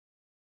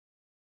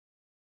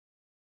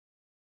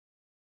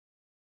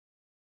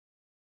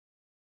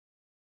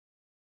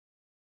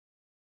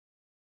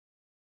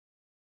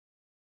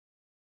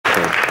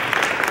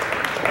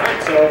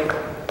So,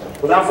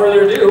 without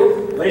further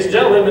ado, ladies and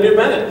gentlemen, Manu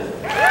Bennet.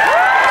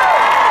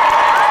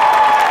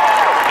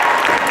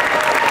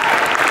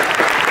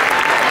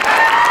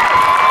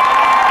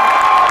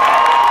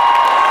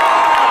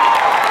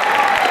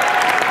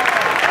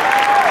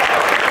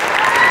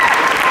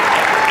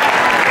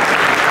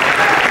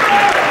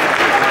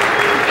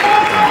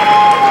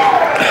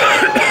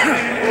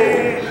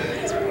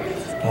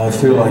 I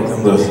feel like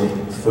I'm the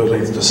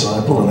 13th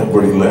disciple and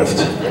everybody left.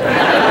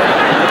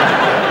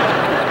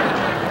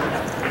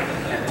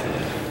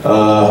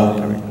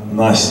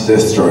 Nice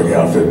Deathstroke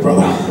outfit,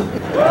 brother.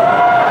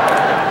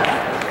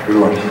 Good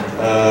one.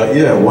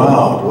 Yeah,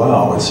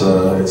 wow.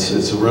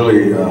 It's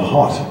really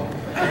hot.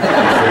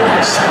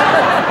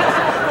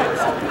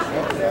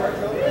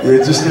 Yeah,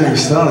 just getting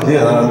started.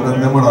 Yeah,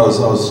 and then when I was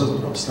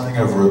staying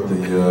over at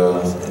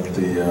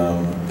the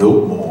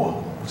Biltmore,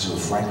 which is a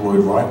Frank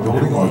Lloyd Wright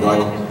building, or a guy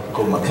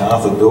called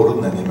MacArthur built it,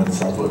 and then him and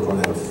Frank Lloyd Wright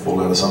had a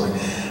fallout or something.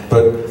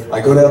 But I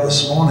got out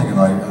this morning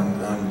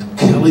and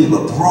Kelly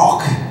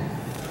LeBrock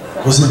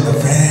was in the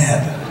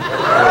van.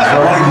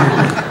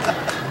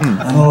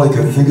 And all I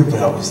could think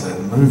about was that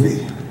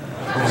movie.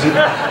 What was it?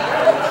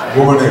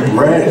 Woman in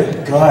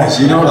Red. Guys,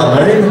 you know what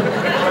I mean?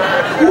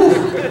 Woo.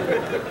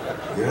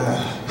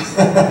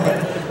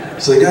 Yeah.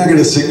 So go and get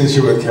a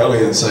signature with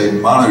Kelly and say,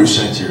 Manu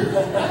sent you.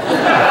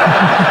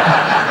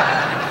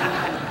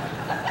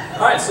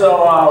 Alright,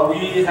 so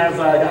we have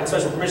gotten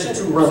special permission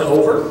to run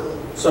over.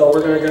 So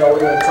we're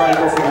gonna try and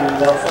go for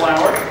the full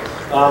hour.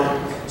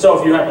 So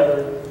if you have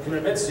other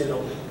commitments, you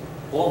know,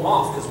 blow them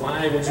off, because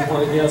why would you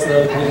want to get us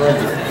the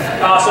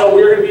right? So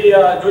we're going to be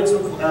doing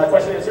some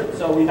question and answer.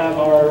 So we have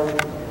our,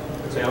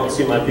 I don't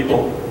see my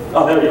people.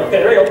 Oh, there we go. Okay,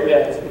 there we go. We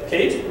have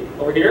Kate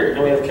over here,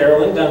 and we have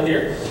Carolyn down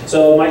here.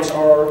 So the mics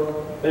are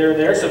there and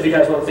there. So if you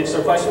guys want to think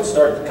some questions,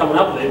 start coming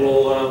up, they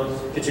will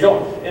get you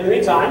going. In the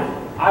meantime,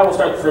 I will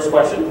start the first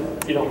question,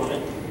 if you don't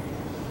mind.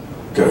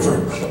 Go for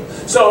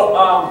it. So,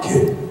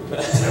 Kid.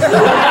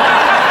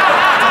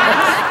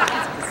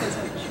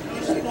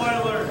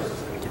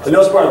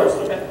 No spoilers,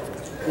 okay.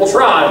 We'll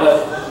try,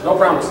 but no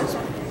promises.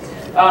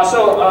 I'm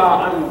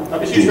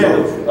a huge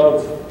fan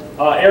of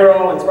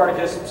Arrow and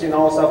Spartacus, seen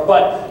all this stuff,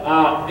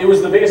 but it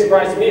was the biggest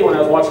surprise to me when I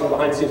was watching the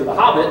behind the scenes of The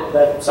Hobbit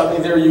that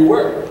suddenly there you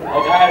were. Like,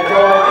 I had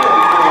no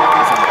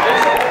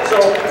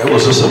idea. So, it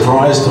was a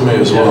surprise to me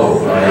as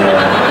well.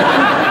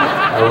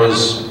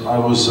 I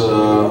was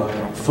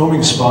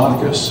filming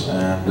Spartacus,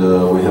 and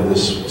we had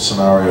this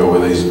scenario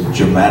where these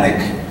Germanic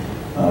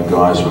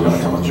guys were going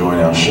to come and join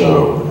our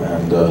show,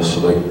 and so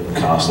they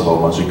cast a whole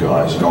bunch of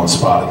guys. You know, in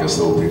Spartacus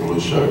there were people who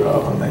showed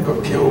up and they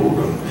got killed,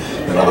 and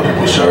then other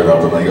people showed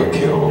up and they got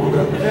killed,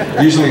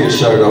 and usually you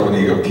showed up and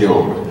you got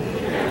killed.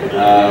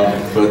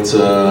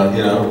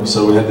 You know,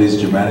 so we had these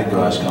Germanic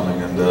guys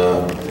coming, and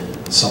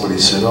somebody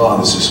said, oh,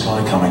 there's this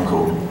guy coming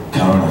called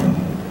Conan,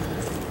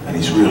 and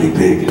he's really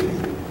big.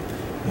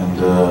 And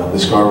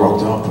this guy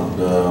rocked up,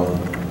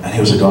 and he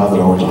was a guy that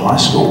I went to high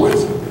school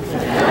with.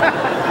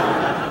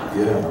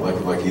 Yeah,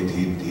 like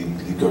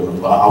he'd go.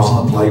 I was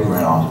on the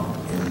playground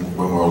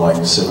when we were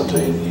like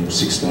 16,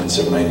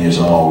 17 years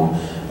old,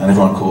 and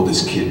everyone called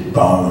this kid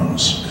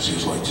Bones because he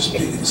was like just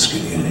big and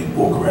skinny, and he'd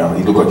walk around.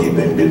 He looked like he'd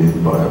been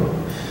bitten by a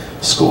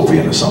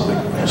scorpion or something.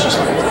 It was just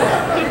like,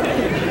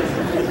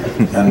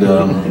 and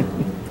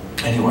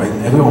anyway,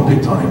 everyone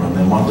picked on him, and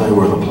then one day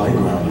we're on the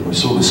playground and we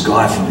saw this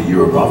guy from the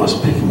year above us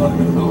picking on him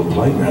in the middle of the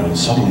playground, and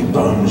suddenly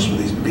Bones with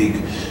these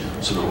big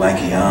sort of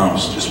lanky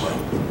arms just went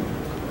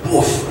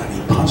woof, and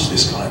he punched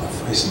this guy in the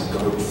face, and the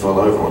guy fell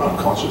over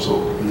unconscious, or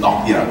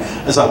not, you know,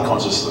 as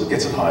unconscious as it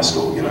gets at high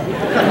school, you know.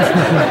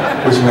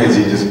 Which means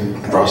he just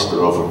brushed it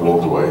off and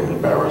walked away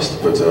embarrassed.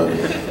 But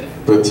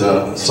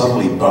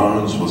suddenly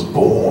Bones was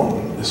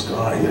born, this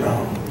guy, you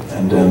know,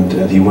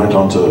 and he went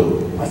on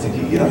to, I think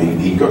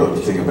he got a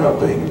thing about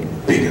being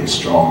big and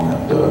strong,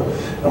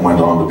 and went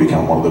on to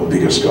become one of the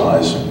biggest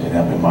guys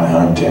in my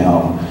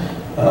hometown.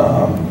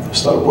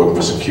 Started working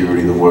for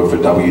security, then worked for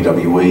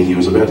WWE. He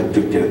was about to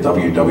get a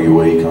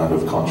WWE kind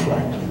of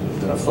contract,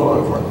 and then I fell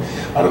over, and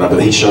I don't know,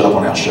 but he showed up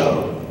on our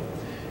show.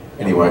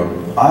 Anyway,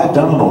 I had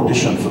done an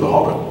audition for The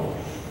Hobbit,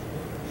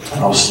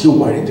 and I was still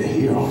waiting to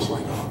hear. I was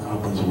like, oh God,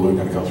 when's the word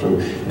going to come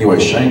through? Anyway,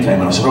 Shane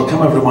came in. I said, oh,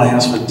 come over to my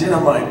house for dinner,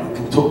 mate.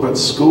 Can we talk about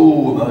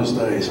school in those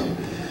days? And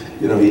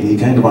you know, he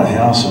came to my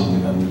house,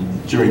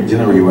 and during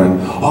dinner he went,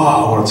 oh,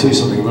 I want to tell you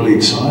something really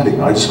exciting.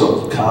 I just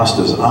got cast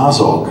as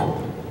Azog.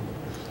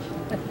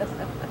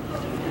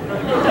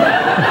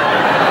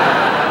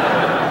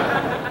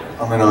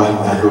 I mean,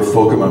 I had a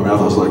fork in my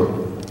mouth. I was like,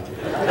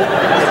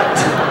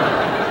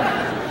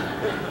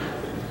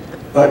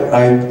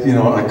 I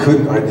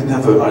didn't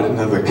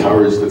have the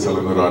courage to tell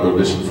him that I'd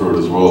auditioned for it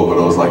as well. But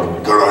I was like,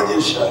 good on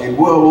you, Shane.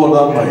 Well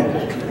done,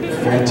 mate.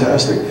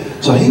 Fantastic.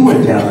 So he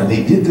went down and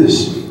he did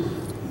this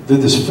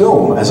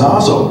film as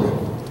Azog,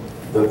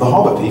 the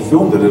Hobbit. He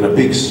filmed it in a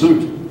big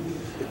suit.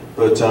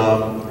 But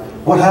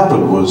what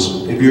happened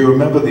was, if you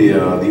remember the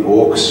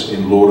orcs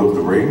in Lord of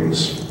the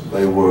Rings,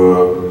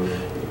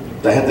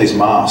 they had these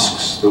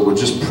masks that were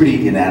just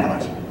pretty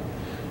inanimate.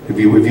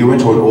 if you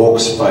went to an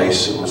orc's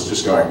face, it was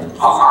just going.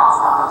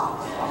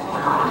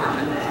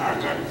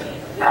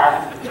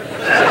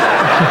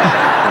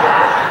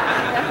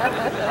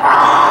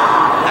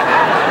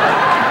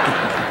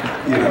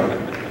 You know,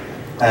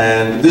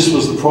 and this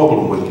was the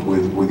problem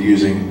with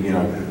using, you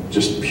know,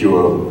 just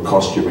pure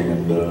costuming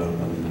and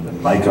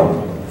makeup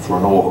for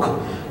an orc,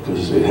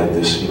 because it had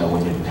this, you know,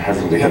 when you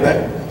have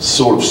that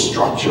sort of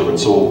structure,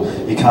 it's all,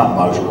 you can't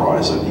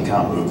motorize it, you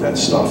can't move that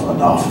stuff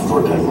enough for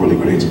it to have really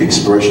good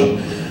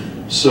expression.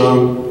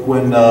 So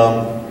when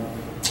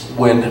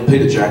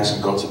Peter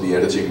Jackson got to the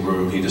editing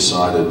room, he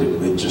decided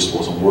it just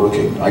wasn't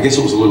working. I guess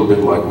it was a little bit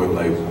like when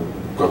they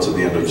got to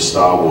the end of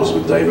Star Wars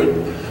with David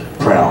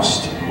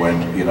Proust,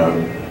 when, you know,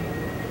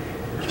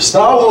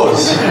 Star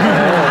Wars!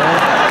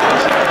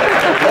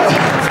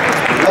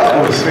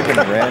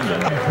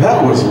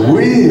 That was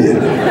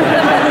weird.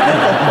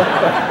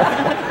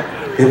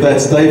 If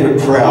that's David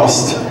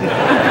Proust,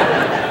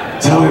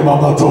 tell him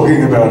I'm not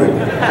talking about him.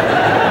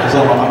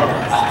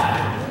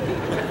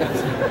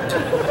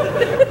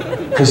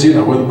 Because, you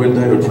know, when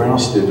David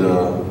Proust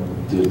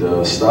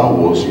did Star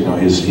Wars, you know,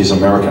 his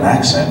American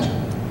accent,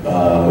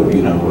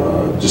 you know,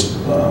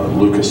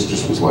 Lucas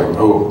just was like,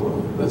 oh,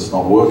 that's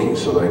not working.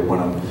 So they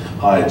went and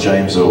hired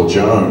James Earl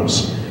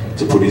Jones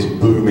to put his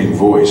booming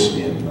voice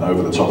in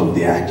over the top of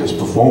the actor's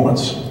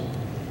performance,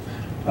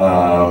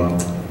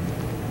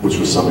 which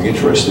was something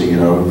interesting, you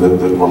know,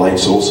 that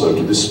relates also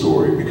to this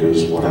story,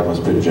 because what happens,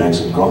 Peter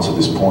Jackson got to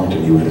this point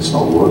and he went, it's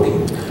not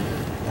working.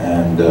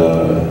 And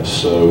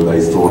so they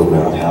thought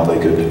about how they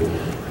could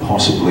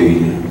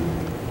possibly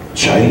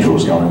change what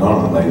was going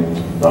on, and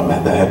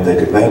they had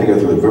to go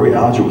through the very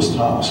arduous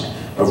task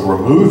of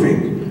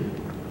removing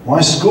my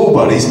school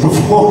buddy's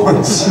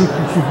performance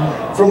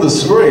from the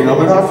screen. I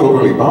mean, I felt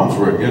really bummed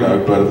for it, you know,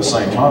 but at the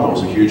same time, it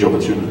was a huge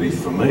opportunity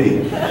for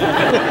me.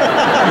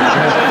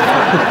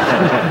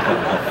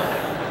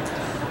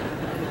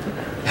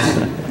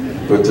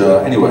 But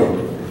anyway,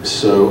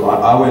 so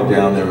I went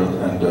down there,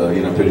 and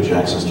you know, Peter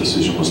Jackson's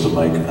decision was to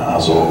make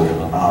Azog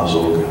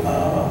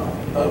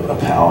a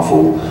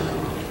powerful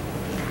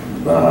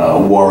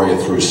warrior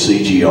through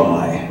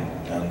CGI.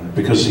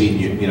 Because he,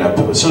 you know,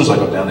 as soon as I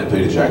got down there,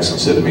 Peter Jackson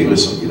said to me,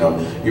 listen, you know,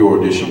 your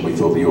audition, we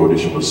thought the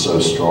audition was so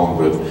strong,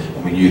 but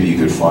we knew that you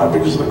could fight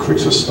because of the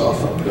Crixus stuff,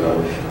 and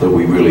that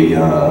we really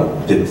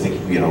didn't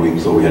think, you know, we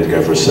thought we had to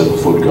go for a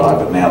 7-foot guy,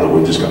 but now that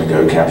we're just going to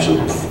go capture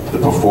the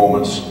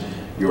performance,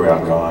 you're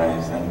our guy,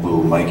 and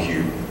we'll make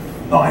you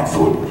 9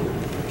 foot,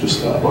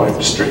 just by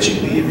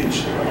stretching the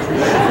image that I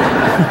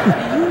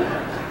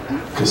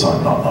created. Because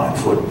I'm not 9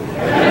 foot.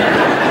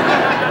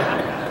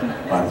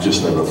 I'm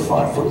just over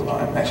 5 foot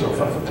 9, actually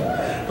 5 foot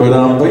 10. But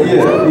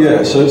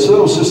yeah. So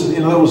that was just, you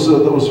know,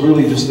 that was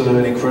really just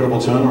an incredible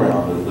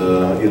turnaround, and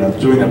you know,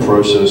 doing that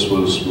process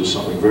was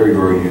something very,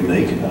 very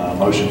unique.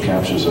 Motion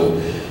capture is a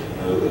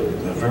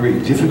very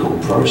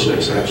difficult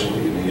process,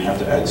 actually. You know, you have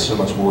to add so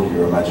much more to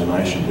your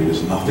imagination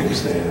because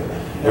nothing's there.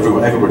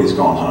 Everybody's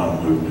gone home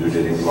who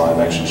did any live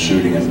action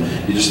shooting, and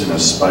you're just in a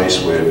space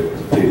where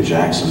Peter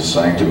Jackson is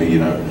saying to me, you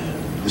know,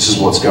 this is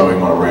what's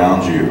going on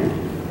around you.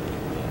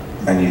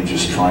 And you're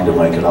just trying to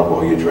make it up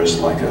while you're dressed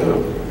like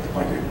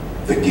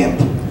the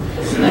Gimp. In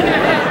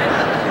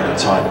a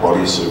tight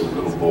bodysuit with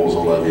little balls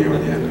all over you,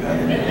 and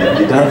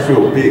you don't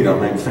feel big. I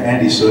mean, for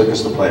Andy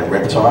Serkis to play a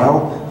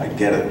reptile, I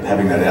get it.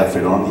 Having that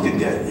outfit on, you can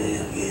get,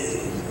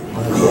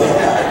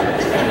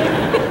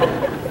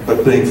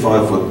 but being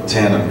 5'10"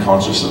 and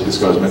conscious that this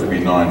guy's meant to be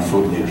 9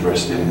 foot and you're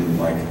dressed in,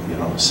 like, you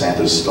know,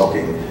 Santa's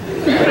stocking.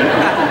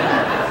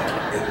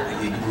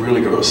 You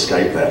really got to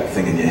escape that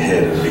thing in your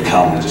head and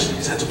become, you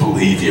just have to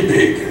believe you're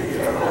big. You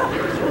know.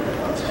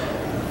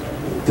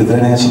 Did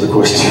that answer the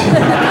question?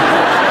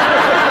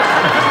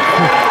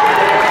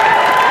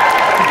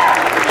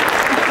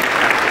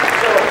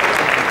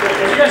 So, if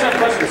you guys have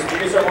questions, you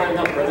can start lining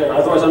up right there.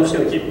 Otherwise, I'm just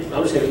going to keep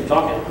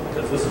talking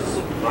because this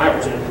is my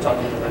opportunity to talk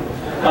to you tonight.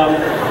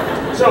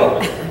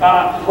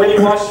 When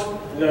you watch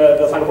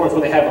the final performance,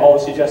 when they have all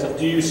the CGI stuff,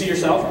 do you see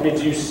yourself? I mean,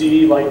 do you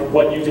see like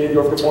what you did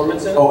your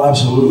performance in? Oh,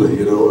 absolutely.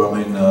 You know, I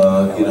mean,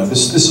 you know,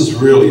 this is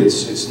really,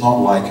 it's not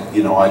like,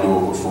 you know, I do a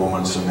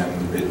performance and then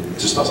it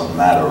just doesn't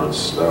matter.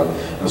 It's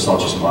not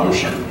just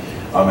motion.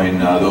 I mean,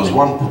 there was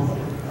one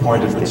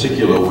point in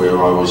particular where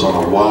I was on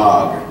a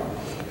warg,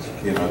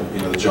 you know,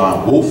 the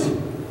giant wolf.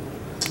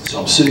 So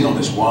I'm sitting on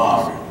this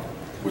warg,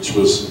 which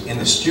was in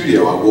the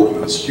studio. I walked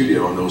into the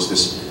studio and there was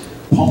this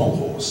pommel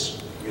horse,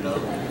 you know,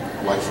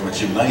 like from a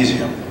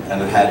gymnasium,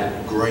 and it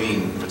had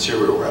green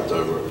material wrapped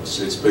over it.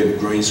 It's been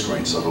green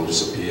screen, so it'll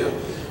disappear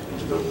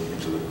into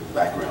the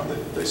background.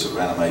 They sort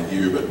of animate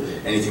you, but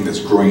anything that's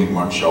green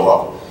won't show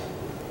up.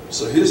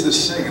 So here's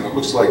this thing, and it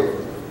looks like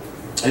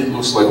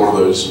one of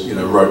those, you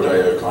know,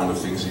 rodeo kind of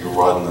things that you'll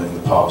ride in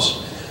the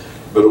pubs,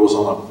 but it was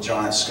on a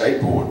giant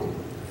skateboard.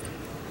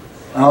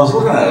 And I was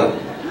looking at it,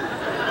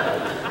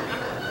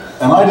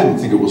 and I didn't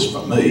think it was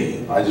for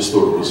me. I just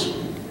thought it was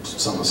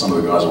some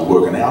of the guys were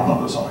working out on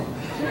it or something.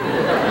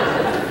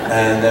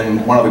 And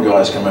then one of the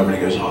guys came over and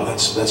he goes, "Oh,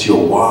 that's your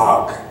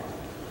warg."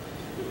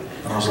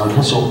 And I was like,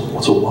 "What's a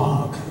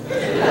warg?"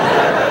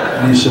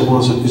 And he said, well,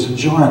 it's a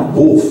giant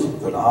wolf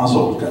that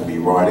Arzog's going to be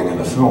riding in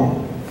the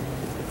film.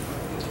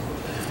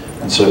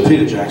 And so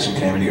Peter Jackson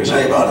came and he goes,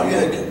 hey, Manu,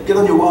 yeah, get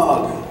on your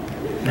wag.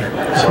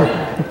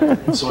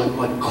 So I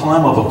like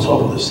climb up on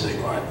top of this thing,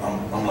 right?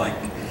 I'm like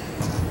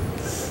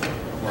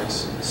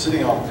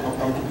sitting on,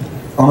 I'm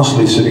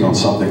honestly sitting on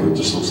something that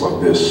just looks like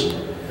this.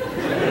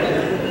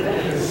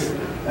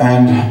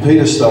 And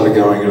Peter started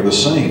going into the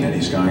scene and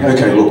he's going,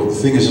 okay, look, the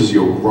thing is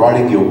you're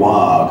riding your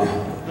wag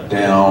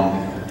down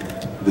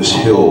this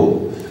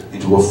hill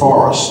into a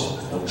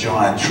forest of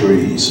giant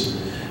trees.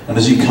 And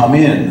as you come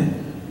in,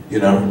 you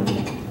know,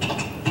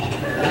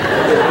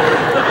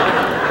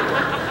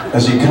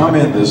 as you come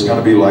in, there's going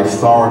to be like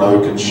Thorin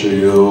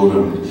Oakenshield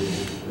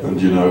and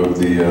you know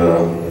the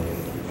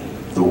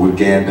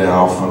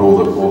Gandalf and all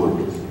the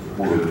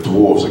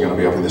dwarves are going to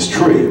be up in this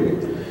tree,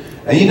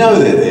 and you know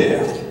they're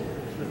there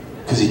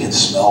because you can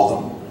smell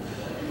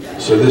them.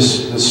 So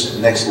this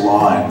next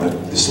line,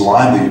 this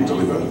line that you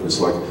deliver, it's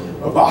like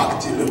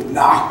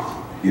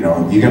you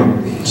know, you're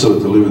going to sort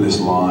of deliver this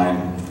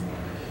line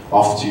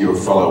off to your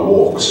fellow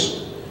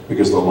orcs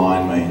because the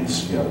line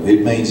means, you know,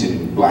 it means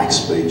in black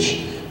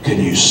speech, can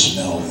you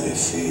smell their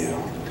fear?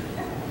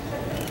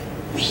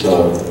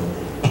 So,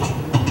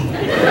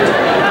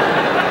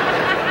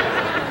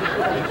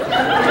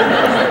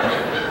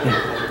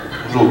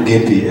 little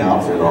gimpy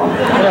outfit on.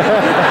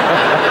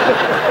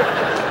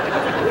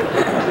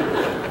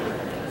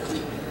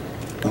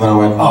 And then I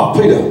went, oh,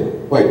 Peter,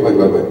 wait.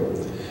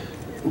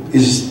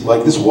 Is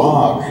like this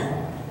wag,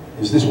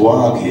 is this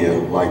wag here,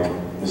 like,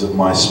 is it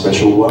my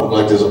special wag?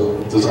 Like, does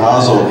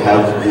Arzog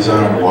have his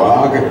own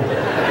wag?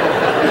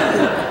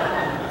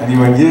 And he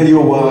went, yeah,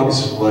 your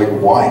wag's like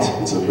white.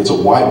 It's a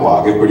white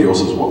wag. Everybody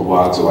else's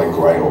wags are like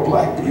grey or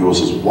black, but yours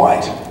is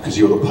white because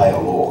you're the pale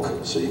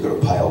orc, so you've got a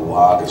pale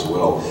wag as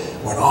well.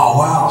 I went, oh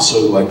wow.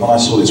 So like when I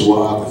saw this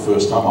wag the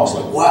first time, I was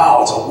like,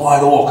 wow, it's a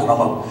white orc, and I'm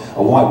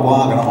a white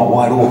wag, and I'm a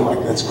white orc.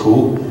 Like that's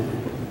cool.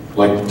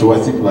 Like, do I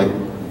think like,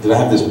 did I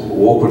have this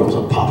orc when I was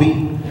a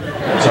puppy?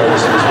 So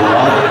this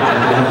wag.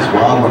 Did I have this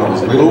wag when I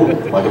was little?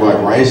 Like if I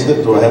raised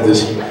it, do I have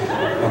this? Do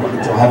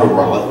I have a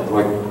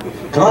like?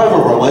 Can I have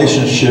a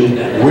relationship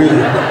with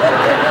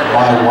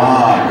my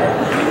wag?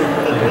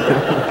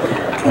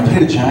 And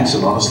Peter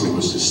Jackson honestly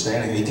was just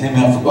standing. He came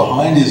out from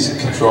behind his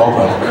control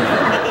panel,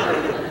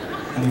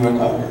 and he went,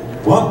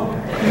 "What?"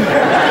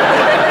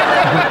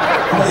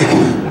 I'm like,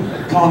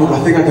 come on, look, I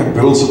think I can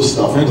build some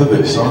stuff into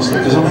this, honestly.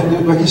 Because I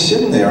mean, like he's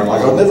sitting there, and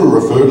like I'd never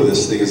refer to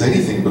this thing as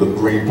anything but a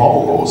green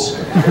pommel horse.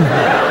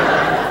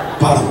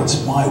 But if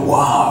it's my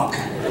wag,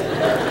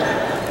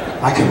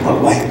 I can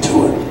relate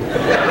to it.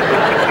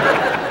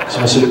 So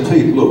I said,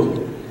 Pete, look,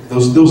 there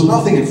was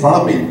nothing in front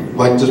of me,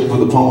 like just where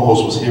the pommel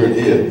horse was here and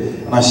here.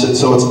 And I said,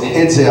 so its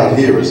head's out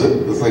here, is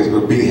it? It's like it's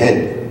got a big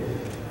head.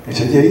 He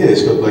said, yeah,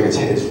 it's got like its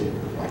head,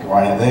 like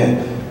right out there.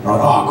 And I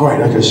went, oh,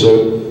 great, okay,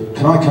 so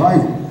can I,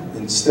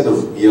 instead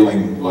of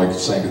yelling, like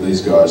saying to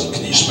these guys,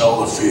 can you smell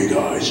the fear,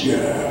 guys?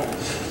 Yeah.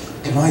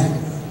 Can I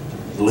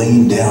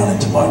lean down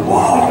into my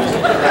wag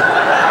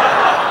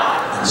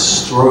and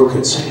stroke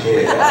its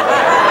hair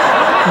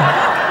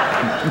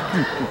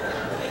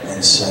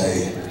and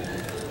say,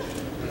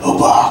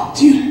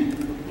 Obaktir,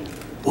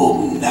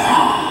 Omna.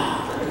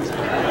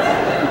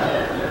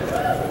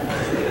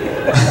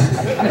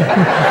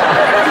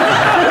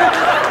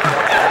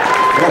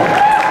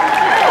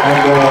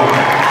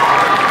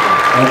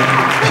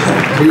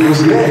 And he was,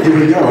 yeah, give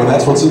it a go, and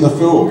that's what's in the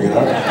film, you know.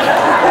 And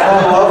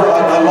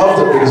I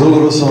loved it because all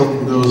of a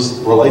sudden there was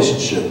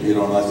relationship, you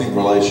know, and I think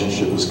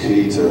relationship is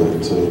key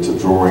to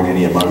drawing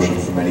any emotion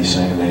from any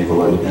scene in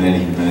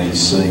any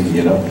scene,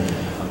 you know.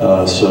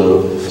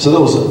 So that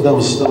was something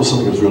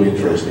that was really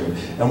interesting.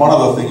 And one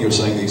other thing you were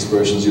saying, the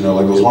expressions, you know,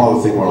 like there was one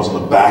other thing where I was on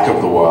the back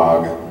of the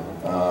wag.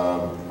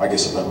 I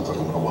guess I don't look like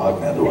I'm on a wag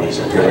now, do I?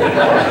 So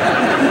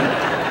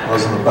I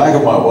was on the back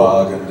of my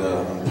wag, and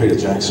Peter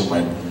Jackson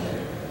went,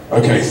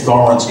 okay,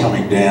 Thorin's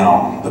coming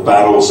down, the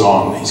battle's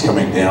on, he's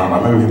coming down. I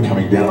remember him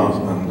coming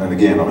down, and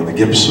again, I'm in the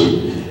gimp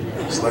suit.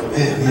 It's like,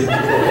 there.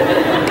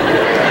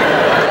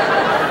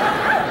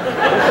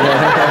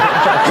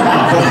 Come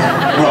on.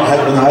 No, I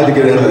had to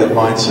get out of that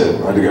mindset.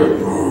 I had to go,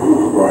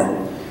 right.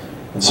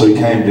 And so he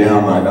came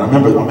down, and I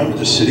remember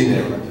just sitting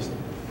there,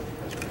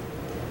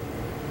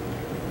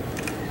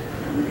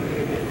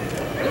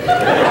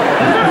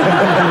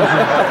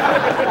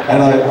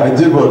 and I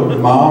did what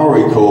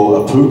Maori call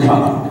a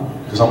pukana,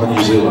 because I'm a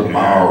New Zealand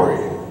Maori.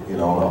 You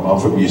know, I'm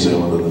from New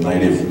Zealand, and the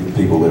native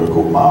people there are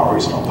called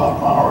Maoris, and I'm part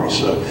Maori,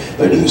 so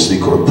they do this thing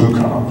called a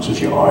pukana, which is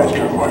your eyes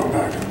go right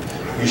back.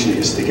 Usually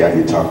you stick out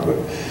your tongue, but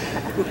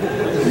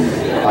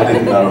I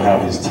didn't know how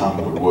his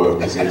tongue would work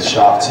because he had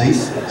sharp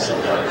teeth.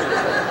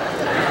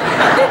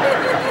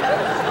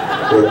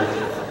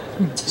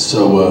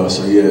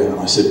 So yeah, and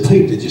I said,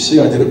 Pete, did you see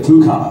I did a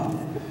pukana?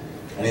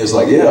 And he was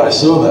like, yeah, I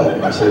saw that.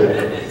 And I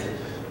said,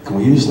 can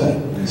we use that?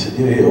 And he said,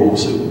 yeah, we'll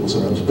see.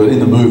 But in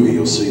the movie,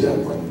 you'll see that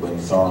when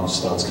Thorin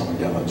starts coming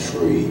down the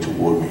tree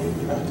toward me,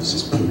 you know, there's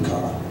this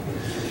pukana.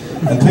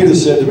 And Peter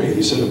said to me,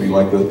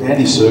 like the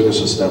Andy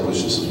Serkis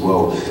established this as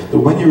well, that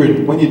when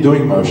you're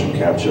doing motion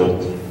capture,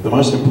 the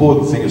most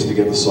important thing is to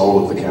get the soul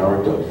of the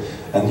character.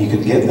 And you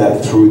can get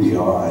that through the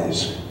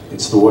eyes.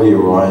 It's the way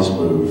your eyes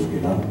move,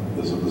 you know?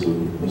 There's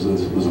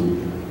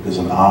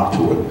an art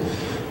to it.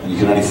 And you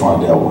can only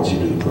find out once you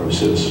do the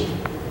process.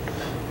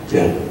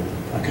 Yeah,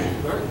 okay.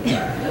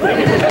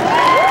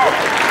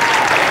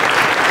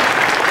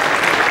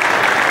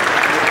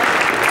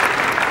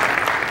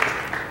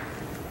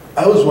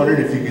 I was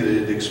wondering if you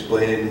could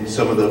explain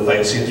some of the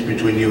fight scenes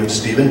between you and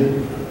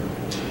Steven.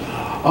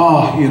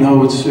 You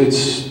know, it's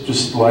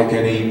just like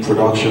any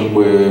production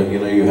where, you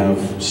know, you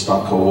have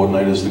stunt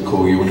coordinators that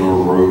call you into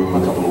a room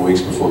a couple of weeks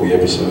before the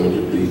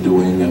episode that you're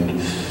doing, and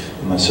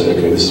they say,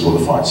 okay, this is what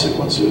the fight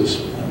sequence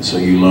is. And so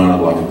you learn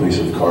it like a piece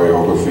of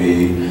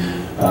choreography.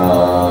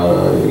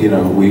 You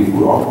know,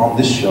 on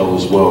this show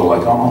as well,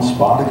 like on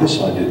Spartacus,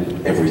 I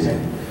did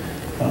everything.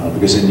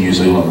 Because in New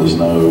Zealand,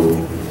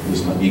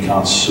 you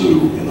can't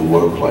sue in the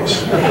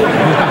workplace.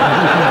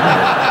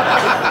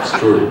 It's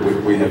true.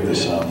 We have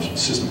this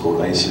system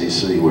called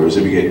ACC, whereas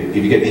if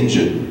you get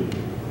injured,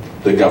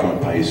 the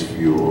government pays for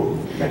your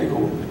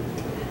medical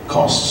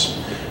costs.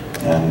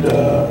 And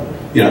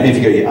you know, if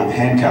you get your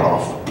hand cut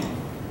off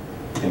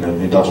in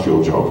an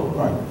industrial job,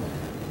 right?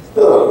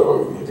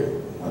 Okay,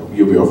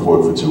 you'll be off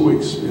work for 2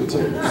 weeks. It'll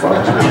take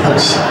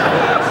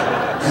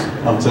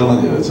 $500. I'm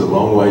telling you, it's a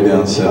long way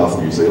down south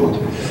New Zealand.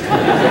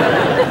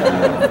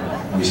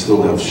 We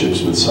still have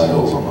ships with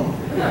sails on them.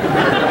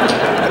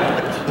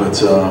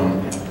 But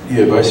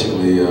yeah,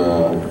 basically,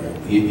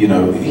 you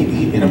know,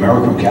 in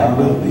America and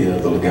Canada,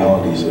 the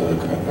legalities are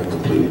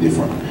completely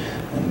different.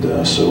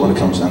 And so when it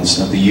comes down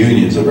to the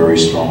unions are very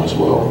strong as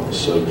well.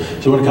 So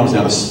when it comes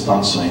down to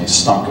stunt scenes,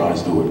 stunt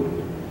guys do it.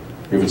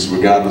 If it's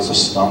regardless of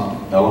stunt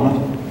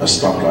element, a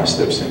stunt guy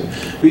steps in.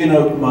 But you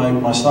know,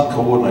 my stunt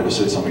coordinator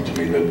said something to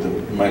me that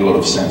made a lot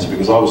of sense,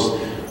 because I was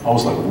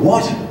like,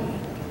 what?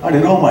 I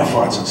did all my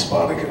fights in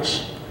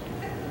Spartacus.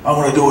 I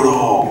want to do it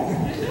all.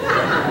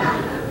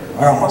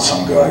 I don't want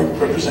some guy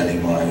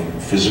representing my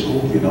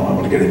physical, you know. I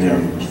want to get in there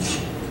and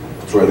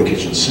throw the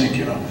kitchen sink,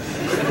 you know.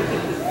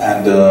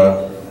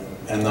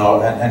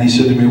 And he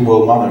said to me,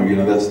 well, Manu, you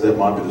know, that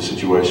might be the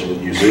situation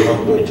in New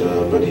Zealand,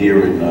 but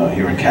here in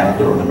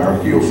Canada or in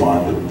America, you'll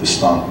find that the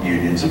stunt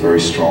unions are very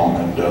strong,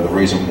 and the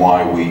reason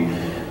why we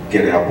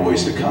get our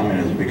boys to come in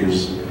is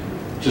because,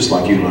 just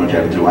like you learned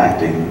how to do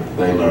acting,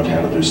 they learned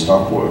how to do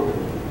stunt work.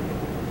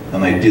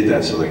 And they did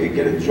that so they could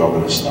get a job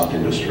in the stunt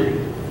industry.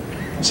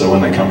 And so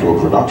when they come to a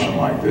production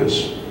like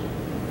this,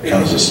 and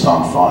there's a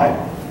stunt fight,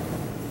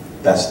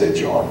 that's their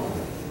job.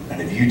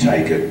 And if you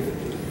take it,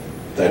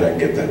 they don't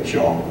get that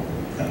job,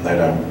 and they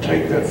don't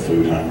take that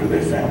food home to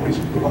their families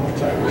and put on the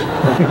tables.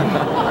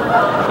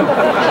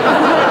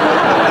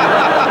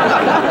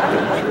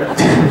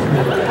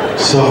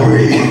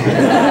 Sorry.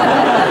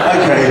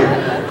 Okay,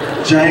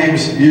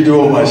 James, you do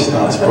all my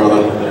stunts,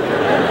 brother.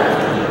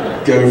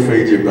 Go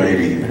feed your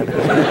baby.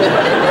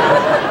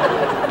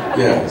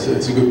 Yeah,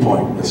 it's a good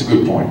point. It's a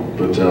good point.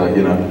 But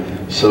you know,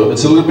 so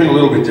it's been a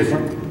little bit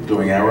different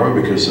doing Arrow,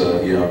 because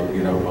you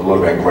know, a lot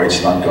of our great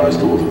stunt guys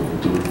do a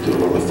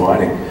lot of the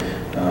fighting.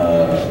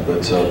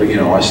 But you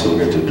know, I still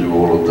get to do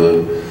all of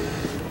the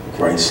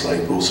great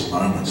Slade Wilson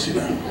moments. You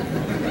know,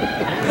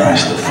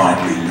 nice to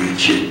finally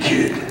meet you,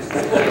 kid.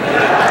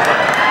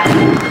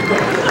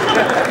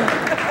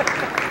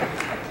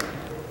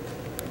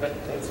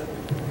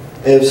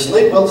 If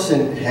Slade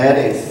Wilson had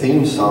a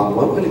theme song,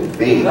 what would it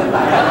be?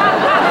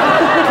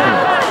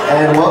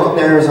 And welcome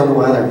to Arizona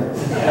Weather.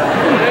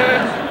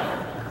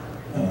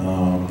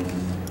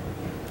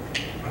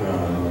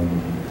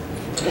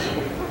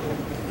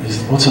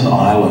 What's an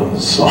island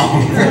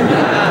song?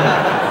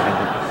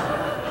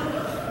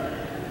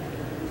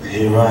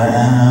 Here I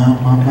am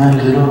on my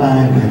little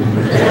island,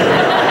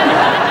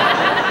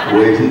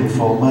 waiting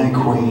for my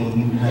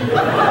queen.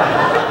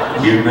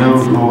 You know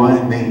who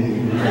I mean.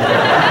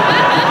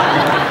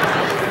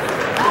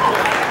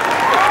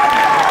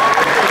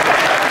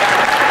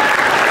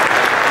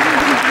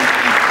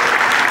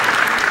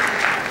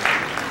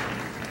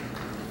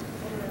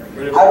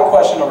 I have a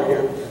question over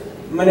here.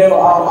 Manu,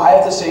 I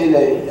have to say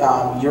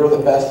that you're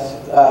the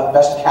best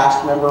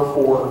cast member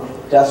for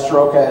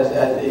Deathstroke, as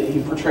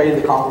you portrayed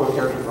the comic book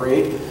character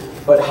great.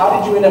 But how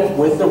did you end up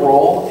with the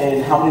role,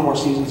 and how many more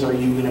seasons are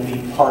you going to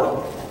be part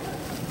of?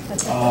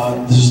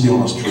 This is the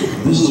honest truth.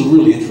 And this is a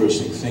really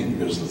interesting thing,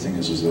 because the thing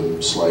is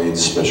that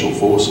Slade's Special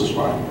Forces,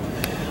 right?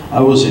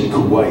 I was in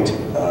Kuwait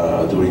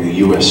doing a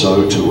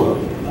USO tour,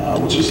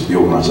 which is the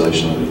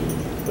organisation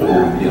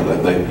that, you know,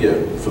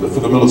 for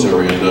the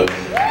military, and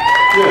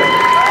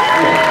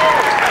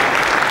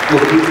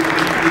Look,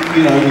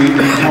 you know, you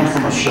come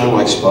from a show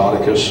like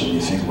Spartacus, and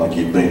you think like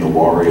you've been the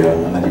warrior,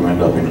 and then you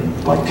end up in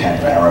like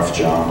Camp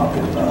Arafjan up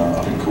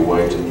in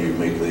Kuwait, and you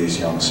meet these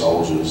young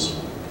soldiers,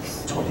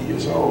 20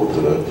 years old,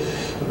 that are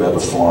about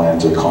to fly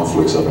into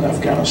conflicts up in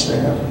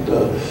Afghanistan,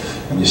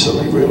 and you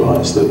suddenly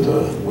realise that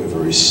we're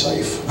very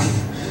safe,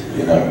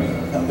 you know,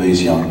 and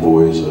these young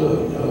boys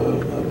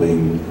are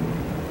being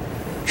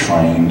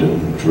trained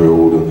and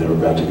drilled, and they're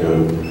about to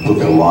go put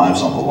their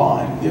lives on the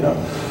line, you know.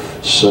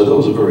 So that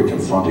was a very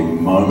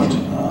confronting moment.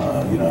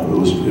 You know,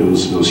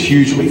 it was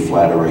hugely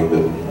flattering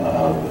that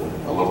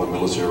a lot of the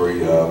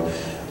military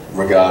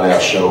regard our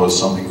show as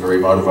something very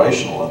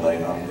motivational, and they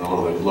a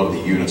lot of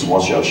the units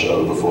watch our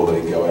show before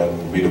they go out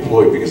and be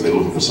deployed because they're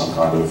looking for some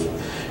kind of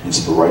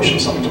inspiration,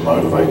 something to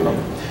motivate them.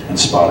 And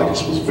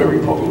Spartacus was very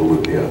popular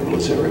with the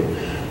military.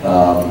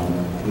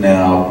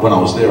 Now, when I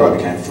was there, I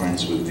became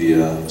friends with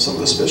some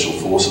of the special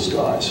forces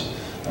guys,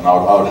 and I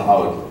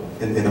would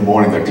in the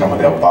morning they'd come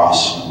with our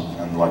bus.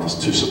 And like it's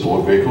 2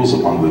 support vehicles,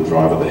 and one would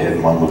drive at the head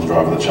and one would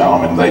drive at the tail.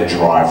 I mean, they'd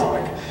drive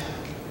like,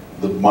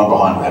 the one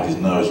behind would have his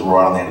nose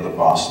right on the end of the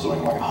bus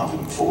doing like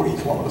 140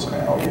 kilometers an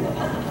hour, you know,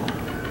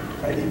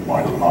 80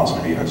 miles an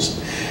hour, you know,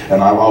 just,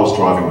 and I was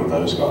driving with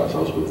those guys. I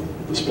was with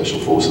the Special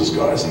Forces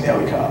guys in the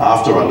other car.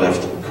 After I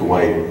left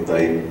Kuwait,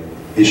 they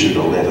issued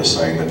a letter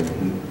saying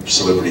that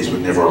celebrities were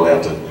never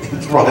allowed to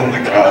ride in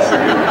the cars.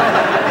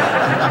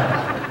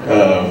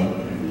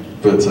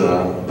 But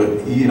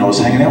you know, I was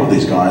hanging out with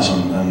these guys,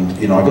 and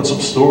you know, I got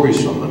some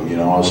stories from them. You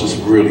know, I was just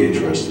really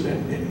interested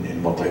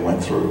in what they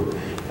went through.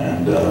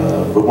 And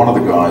but one of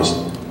the guys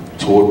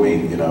taught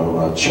me, you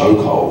know,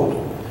 chokehold,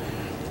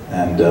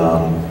 and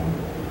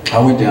I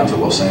went down to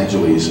Los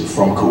Angeles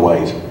from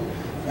Kuwait,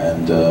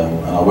 and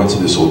I went to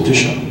this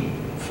audition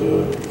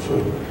for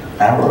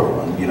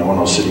Arrow. And you know, when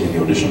I was sitting in the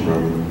audition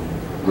room,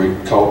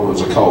 it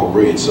was a cold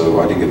read, so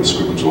I didn't get the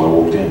script until I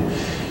walked in,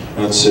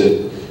 and it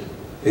said.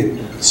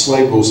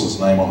 Slade Wilson's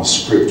name on the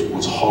script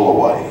was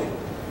Holloway.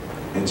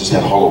 It just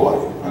had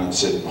Holloway, and it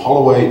said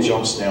Holloway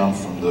jumps down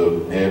from the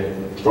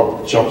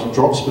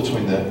drops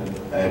between the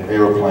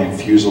aeroplane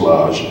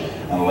fuselage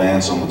and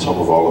lands on the top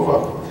of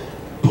Oliver,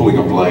 pulling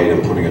a blade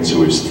and putting it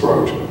to his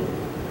throat.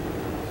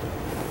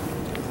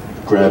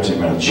 Grabs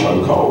him in a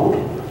chokehold,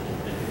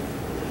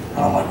 and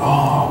I'm like,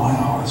 oh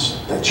wow, that's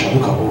that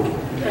chokehold.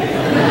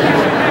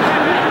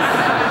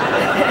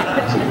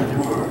 That's a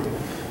good word.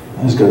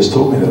 Those guys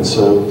taught me that.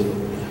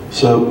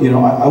 So, you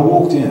know, I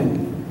walked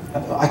in,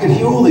 I could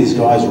hear all these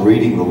guys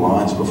reading the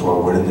lines before I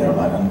went in there,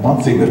 and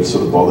one thing that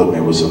sort of bothered me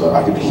was that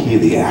I could hear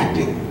the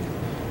acting.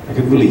 I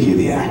could really hear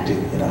the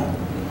acting, you know.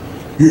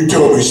 You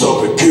tell me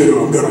something, kid,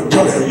 or I'm gonna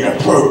cut out your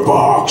throat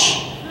box.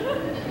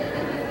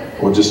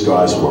 Or just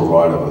guys who were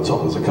right over the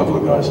top. There's a couple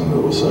of guys in there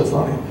that were so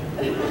funny.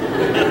 I'm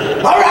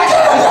gonna cut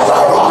out your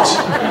throat box!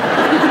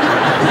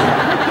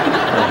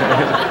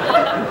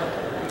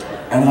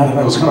 And I don't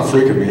know, it was kind of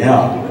freaking me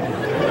out.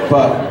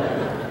 But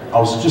I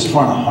was just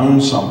trying to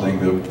hone something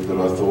that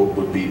I thought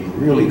would be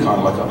really kind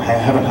of like, I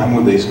haven't hung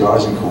with these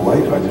guys in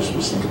Kuwait. I just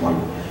was thinking like,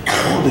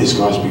 what would these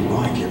guys be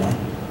like, you know?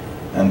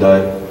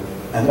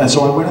 And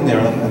so I went in there,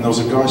 and there was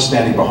a guy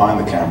standing behind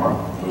the camera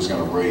who was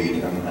going to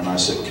read, and I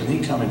said, can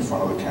he come in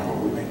front of the camera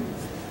with me?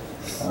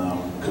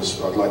 Because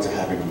I'd like to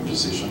have him in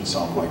position, so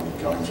I'm like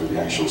going through the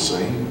actual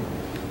scene.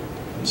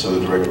 And so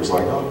the director was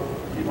like, oh,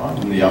 you mind?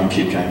 And the young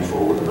kid came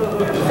forward.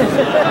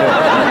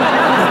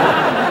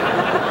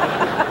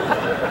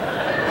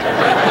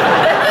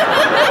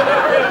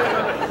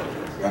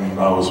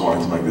 I was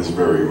wanting to make this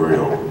very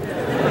real.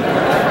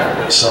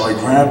 So I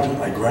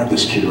grabbed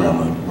this kid around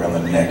the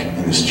neck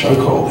in this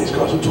chokehold these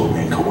guys had taught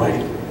me in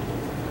Kuwait.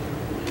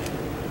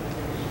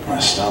 And I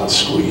started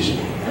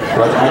squeezing.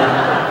 But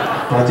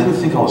I didn't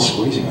think I was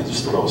squeezing, I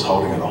just thought I was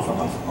holding it off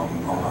enough.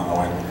 And I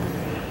went,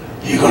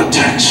 you got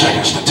 10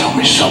 seconds to tell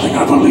me something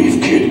I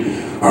believe, kid,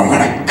 or I'm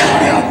gonna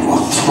cut out your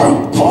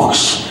throat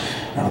box.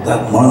 And at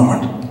that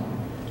moment,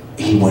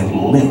 he went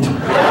limp.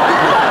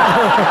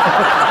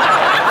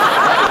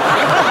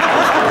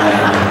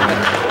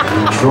 And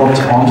he dropped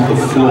onto the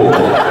floor,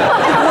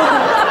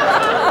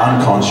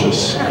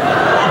 unconscious.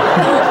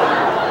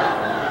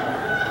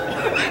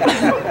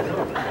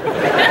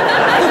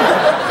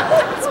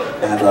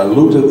 And I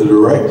looked at the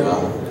director,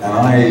 and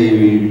I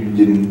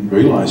didn't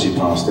realize he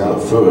passed out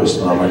at first.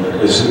 And I went,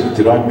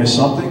 did I miss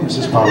something? Is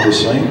this part of the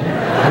scene?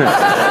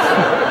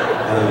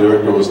 And the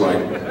director was like,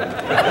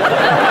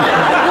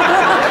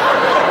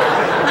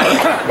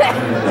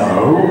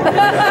 no.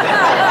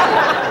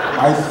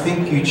 I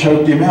think you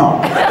choked him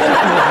out.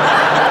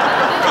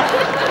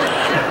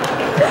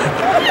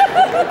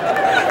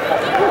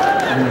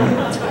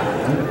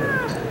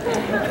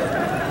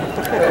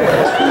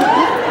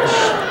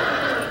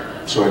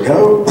 So I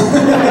go,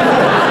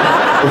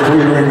 before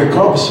you ring the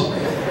cops.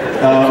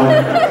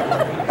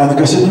 And the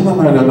guy said, no.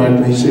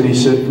 He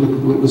said,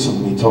 look,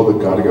 listen, he told the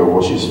guy to go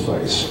wash his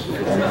face.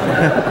 And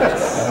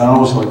I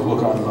was like,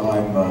 look,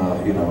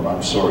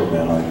 I'm sorry,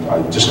 man,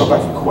 I just got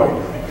back from Kuwait.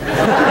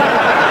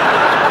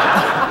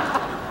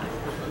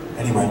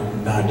 Anyway,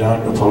 no,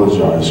 don't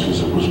apologise,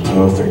 because it was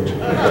perfect.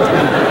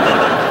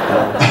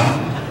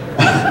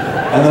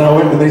 And then I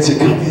went and they said,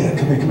 come here.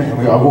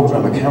 And I walked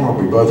around the camera, and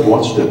we both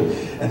watched it.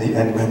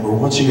 And we're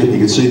watching it, and you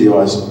could see the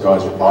guys'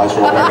 eyes roll back.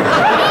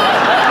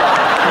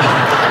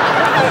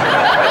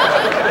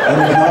 And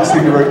the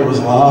casting director was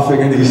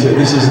laughing, and he said,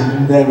 this has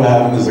never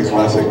happened as a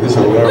classic. This is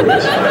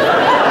hilarious.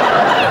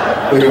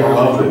 They're going to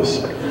love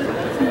this.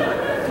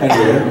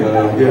 Anyway,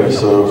 yeah,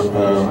 so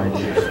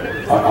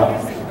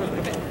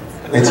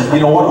it's, you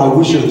know what, I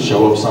wish it would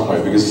show up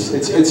somewhere because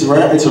it's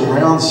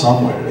around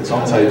somewhere, it's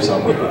on tape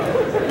somewhere.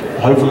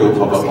 Hopefully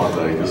it'll pop up one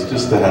day, because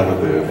just to have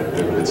it there,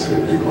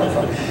 it'd be quite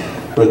fun.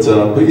 But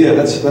yeah,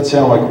 that's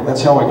how I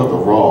got the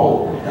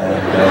role.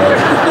 And,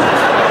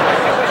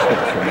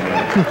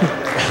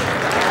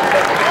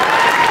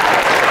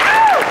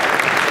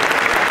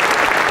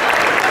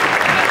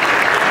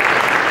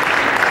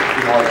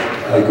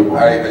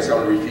 I just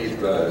want to repeat,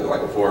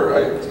 like before,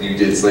 you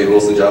did Slade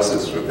Wilson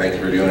justice. Thank you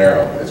for doing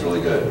Arrow. It's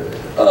really good.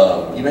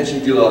 You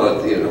mentioned you do a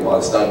lot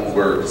of stunt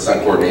work,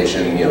 stunt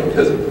coordination,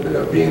 because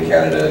of being in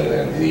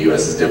Canada and the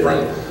U.S. is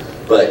different.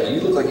 But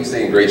you look like you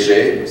stay in great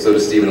shape. So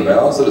does Stephen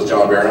Amell. So does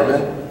John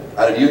Barrowman.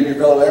 Out of you and your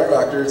fellow Arrow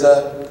actors,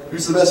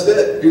 who's the best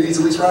fit? Who needs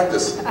the least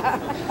practice? Do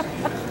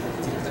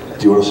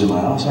you want to see my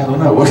house? I don't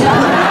know. What's the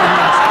question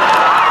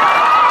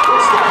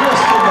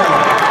now?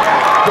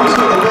 Who's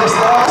got the best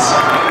house?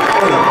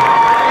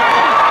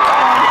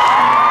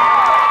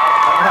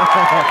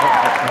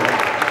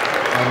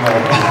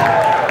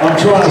 I'm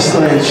trying to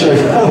stay in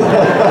shape.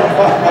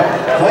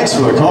 Thanks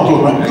for the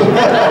compliment.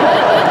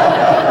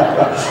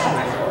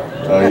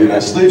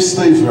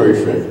 Steve's very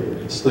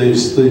fit.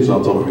 Steve's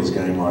on top of his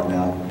game right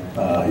now.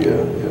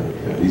 Yeah,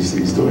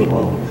 he's doing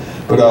well.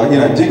 But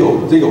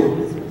Diggle.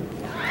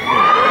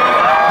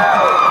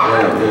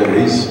 Yeah,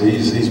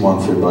 he's one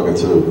fit bugger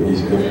too.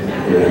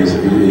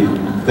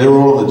 They're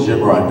all in the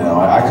gym right now.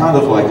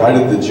 I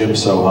did the gym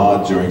so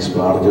hard during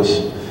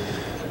Spartacus.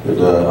 But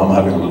I'm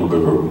having a little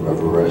bit of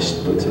a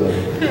rest, but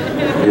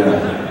yeah,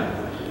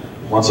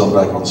 once I'm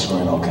back on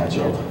screen, I'll catch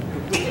up.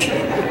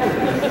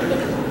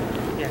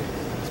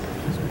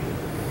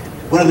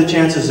 What are the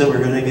chances that we're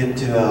going to get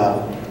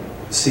to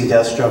see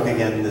Deathstroke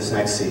again this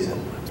next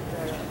season?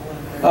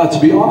 To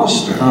be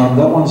honest,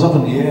 that one's up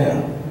in the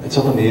air. It's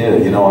up in the air, I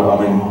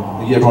mean,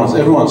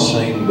 everyone's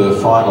seen the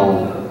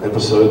final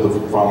episode, the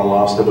final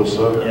last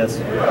episode. Yes.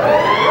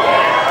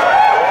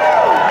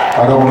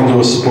 I don't want to do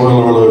a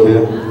spoiler alert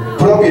here.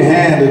 Put up your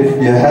hand if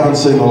you haven't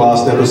seen the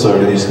last episode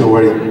and you're still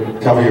waiting.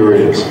 Cover your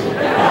ears.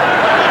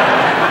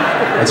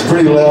 It's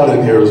pretty loud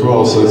in here as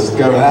well, so it's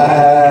going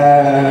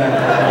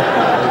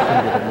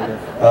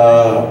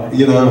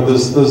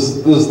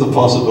there's the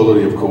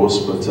possibility, of course,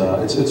 but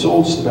it's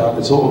all about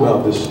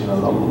this. A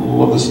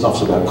lot of this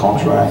stuff's about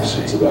contracts.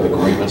 It's about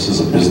agreements. There's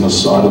a business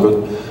side of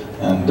it,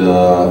 and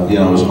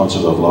as much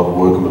as I've loved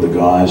working with the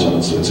guys, and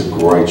it's a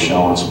great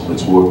show.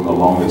 It's working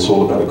along. It's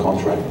all about a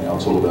contract now.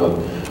 It's all about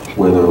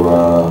whether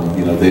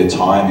their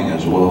timing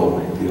as well,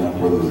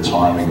 whether the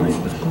timing of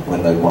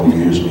when they want to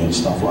use me and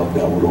stuff like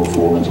that would all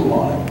fall into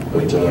line.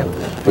 But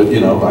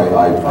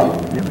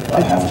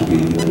I have to be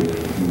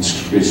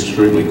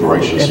extremely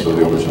gracious for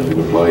the opportunity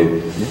to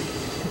play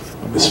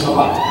this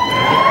fella,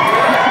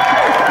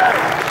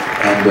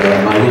 and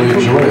I really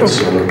enjoy it.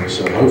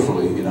 So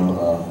hopefully,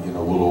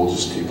 we'll all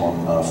just keep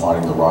on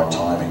finding the right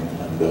timing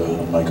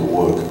and make it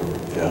work.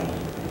 Yeah,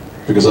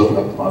 because I've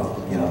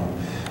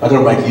got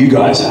to make you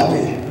guys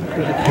happy.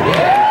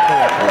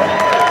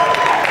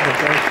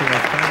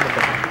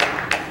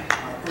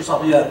 First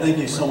off, thank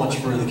you so much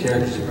for the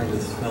characters you bring to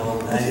the film.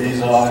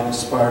 Azog,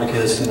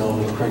 Spartacus, the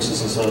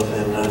Crixus and stuff,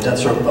 and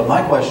Deathstroke. But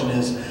my question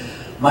is,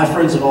 my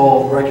friends have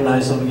all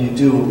recognized something you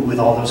do with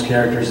all those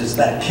characters is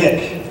that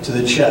kick to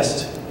the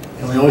chest.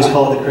 And we always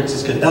call it the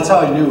Crixus kick. That's how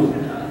I knew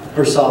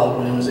first saw it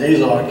when it was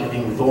Azog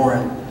kicking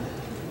Thorin.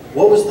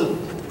 What was the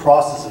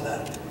process of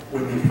that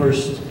when you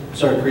first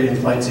started creating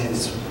fight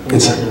scenes?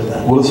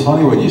 Well, it's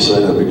funny when you say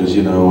that because,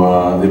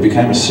 it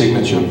became a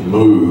signature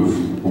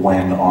move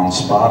when on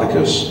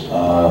Spartacus,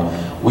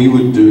 we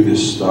would do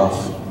this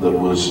stuff that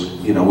was,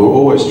 we're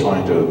always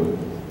trying to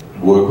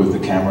work with the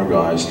camera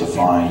guys to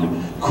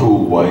find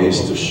cool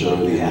ways to show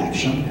the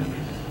action.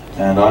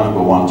 And I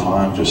remember one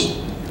time I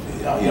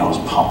was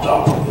pumped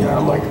up,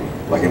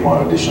 like in my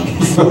audition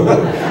for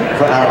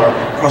Arrow.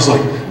 I was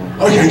like,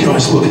 okay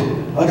guys, look,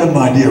 I got an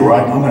idea,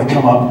 right? I'm going to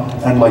come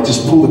up and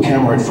just pull the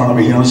camera in front of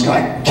me, just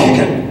kick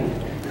it,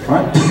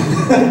 right?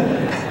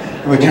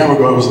 And the camera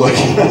guy was like,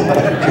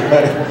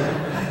 okay.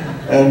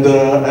 And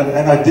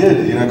I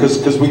did,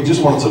 because we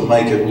just wanted to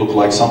make it look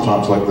like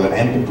sometimes like it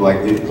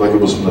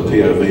was from the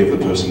POV of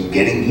the person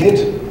getting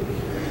hit.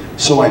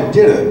 So I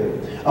did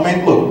it. I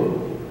mean, look,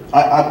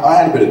 I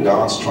had a bit of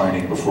dance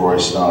training before I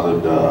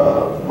started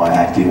my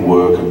acting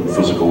work and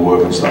physical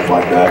work and stuff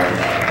like that.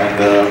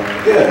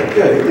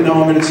 And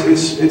I mean, it's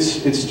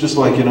just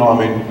like,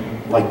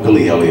 like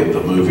Billy Elliot,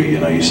 the movie,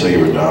 you say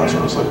you're a dancer,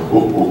 and it's like,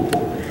 oh,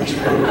 that's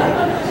very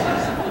wrong.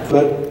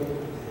 But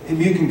if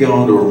you can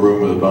go into a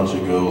room with a bunch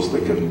of girls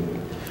that can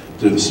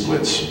do the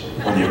splits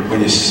when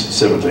you're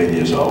 17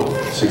 years old,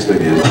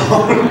 16 years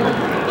old,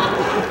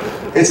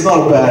 it's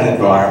not a bad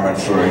environment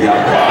for a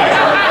young guy.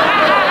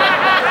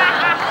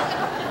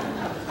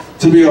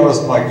 To be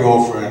honest, my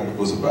girlfriend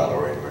was a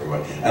ballerina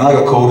anyway, and I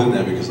got called in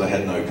there because they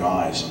had no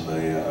guys, and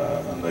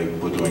they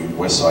were doing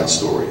West Side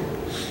Story.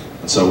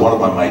 And so one of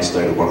my mates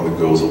dated one of the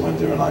girls that went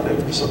there, and I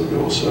dated this other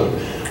girl. So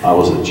I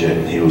was a jet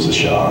and he was a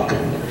shark,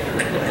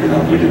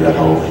 and we did that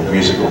whole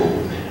musical.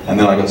 And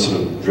then I got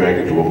sort of dragged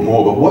into it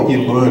more. But what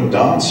you learn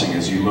dancing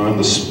is you learn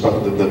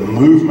the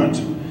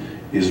movement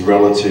is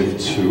relative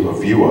to a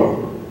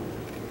viewer.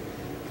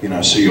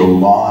 So your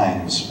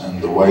lines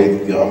and the way,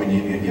 I mean,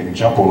 you can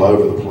jump all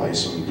over the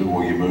place and do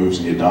all your moves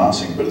and your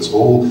dancing, but it's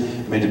all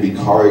meant to be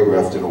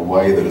choreographed in a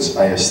way that is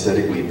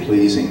aesthetically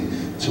pleasing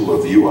to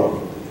a viewer.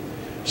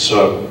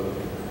 So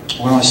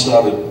when I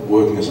started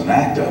working as an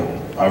actor,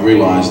 I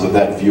realized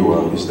that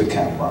viewer is the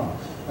camera.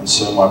 And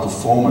so my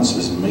performance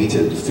is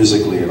metered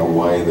physically in a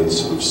way that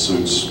sort of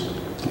suits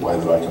the way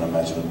that I can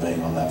imagine it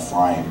being on that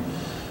frame.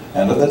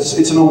 And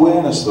it's an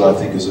awareness that I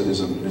think is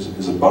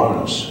a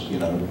bonus,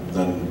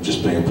 than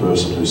just being a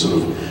person who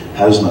sort of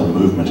has no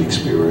movement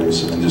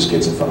experience and then just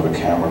gets in front of a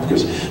camera.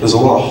 Because there's a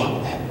lot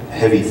of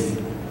heavy,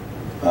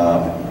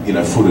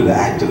 footed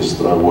actors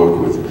that I work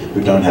with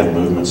who don't have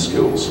movement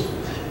skills.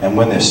 And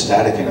when they're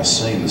static in a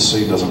scene, the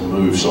scene doesn't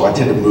move. So I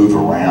tend to move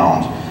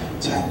around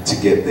to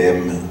get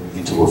them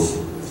into a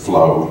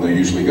flow. And they're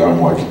usually going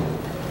like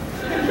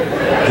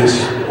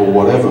this or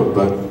whatever,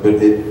 but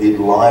it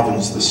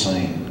livens the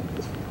scene.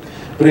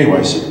 But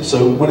anyway,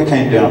 so when it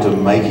came down to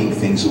making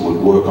things that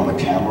would work on the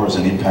camera as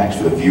an impact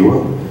for the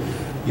viewer,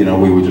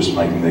 we were just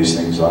making these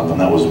things up, and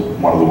that was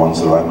one of the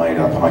ones that I made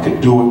up. And I could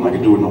do it, and I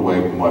could do it in a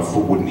way where my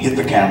foot wouldn't hit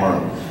the camera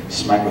and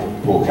smack the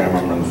poor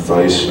cameraman in the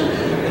face.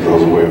 And I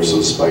was aware of sort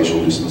of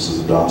spatial distance as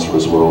a dancer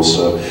as well.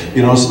 So,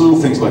 it's little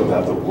things like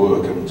that that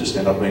work and just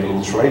end up being a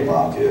little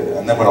trademark here.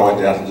 And then when I went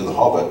down to do The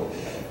Hobbit,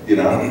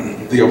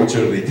 the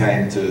opportunity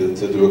came to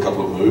do a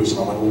couple of moves,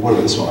 and I went, well, what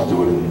about this one? I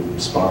do it in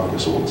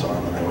Spartacus all the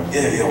time. And they went,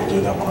 yeah, we'll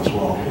do that one as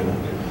well,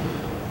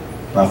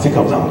 And I think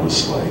I've done it with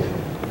Slade a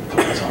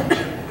couple of times,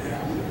 yeah.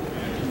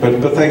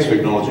 But thanks for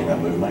acknowledging that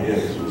move, mate. Yeah,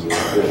 it was a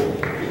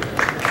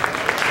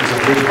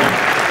big one.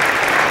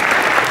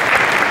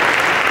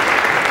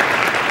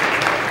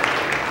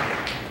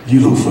 You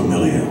look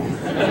familiar.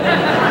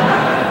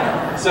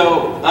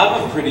 So,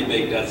 I'm a pretty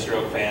big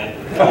Deathstroke fan.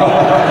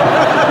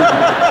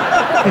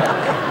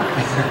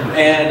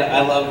 And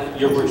I love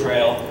your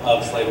portrayal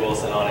of Slade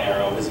Wilson on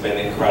Arrow. Has been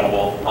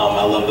incredible.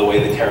 I love the way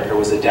the character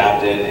was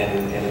adapted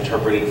and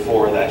interpreted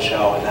for that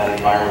show and that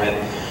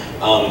environment.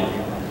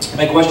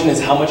 My question is,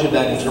 how much of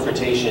that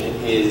interpretation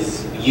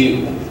is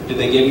you? Did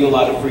they give you a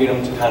lot of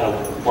freedom to kind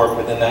of work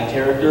within that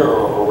character,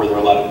 or were there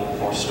a lot of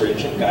more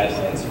stringent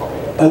guidelines for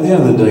you? At the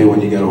end of the day, when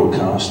you go to a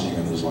casting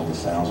and there's like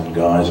 1,000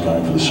 guys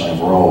going for the same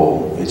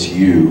role, it's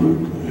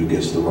you who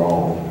gets the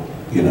role.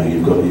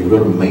 You've got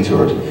to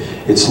meter it.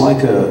 It's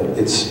like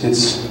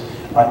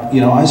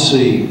I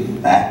see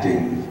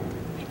acting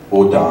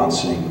or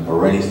dancing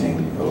or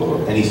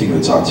anything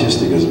that's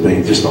artistic as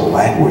being just a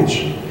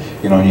language.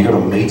 And you've got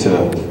to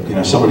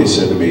meter. Somebody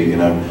said to me,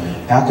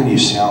 how can you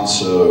sound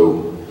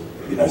so,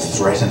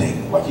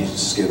 threatening? Like you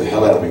scare the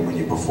hell out of me when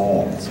you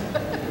perform.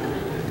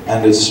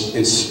 And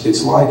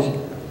it's like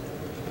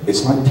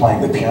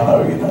playing the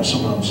piano.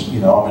 Sometimes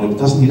you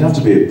don't have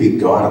to be a big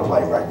guy to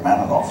play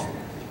Rachmaninoff.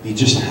 You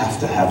just have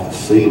to have the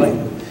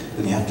feeling,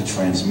 and you have to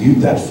transmute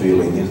that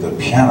feeling into the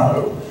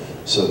piano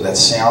so that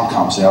sound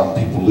comes out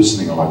and people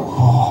listening are like,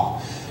 oh,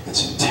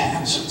 it's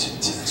intense,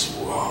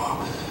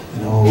 whoa.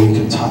 You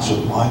can touch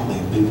it lightly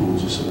and people will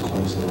just sort of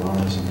close their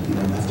eyes, and you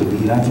don't have to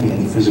be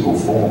any physical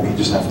form, you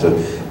just have to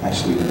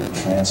actually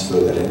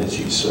transfer that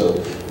energy. So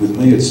with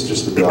me it's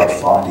just about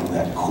finding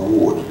that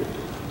chord,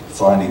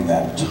 finding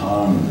that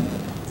tone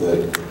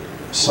that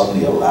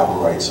suddenly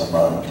elaborates a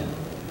moment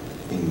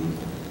in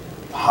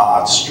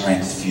hard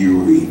strength,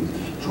 fury,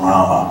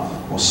 drama,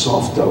 or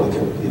soft,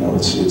 delicate.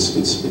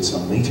 It's a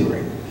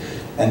metering.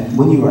 And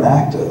when you're an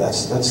actor, I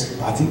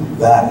think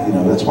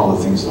that's one of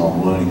the things that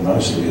I'm learning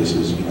mostly is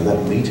that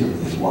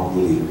metering is what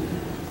really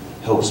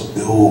helps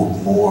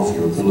build more of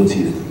your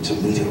ability to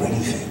meter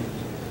anything.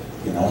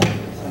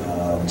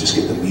 Just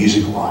get the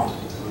music right,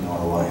 in a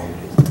way.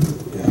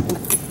 Yeah.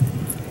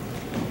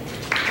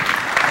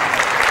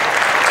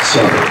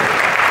 So.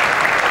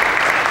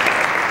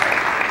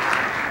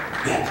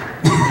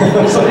 I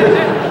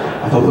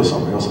thought there was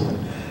something else in there.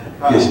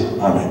 Yes,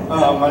 hi mate.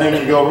 My name is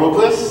Miguel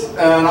Robles,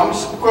 and I'm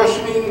just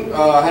questioning,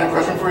 I had a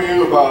question for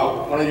you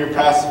about one of your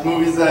past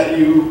movies that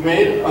you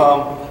made.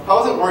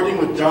 How is it working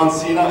with John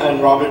Cena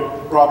and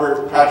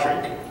Robert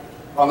Patrick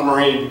on the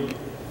Marine?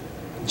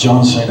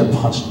 John Cena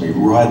punched me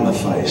right in the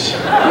face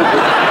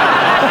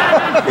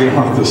in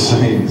one of the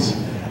scenes,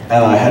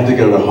 and I had to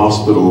go to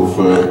hospital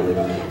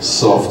for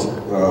soft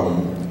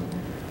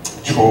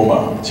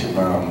trauma,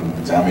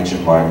 damage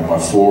in my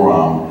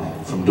forearm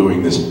from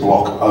doing this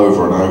block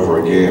over and over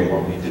again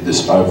when he did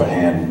this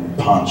overhand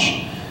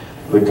punch.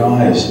 The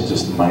guy is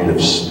just made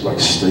of like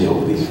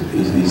steel.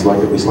 He's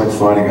like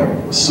fighting a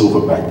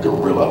silverback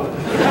gorilla.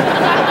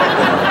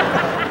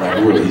 Like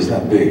really, he's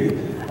that big.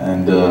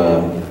 And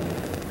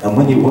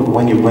when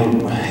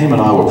him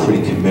and I were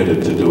pretty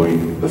committed to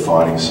doing the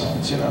fighting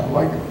scenes, you've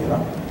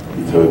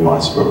heard my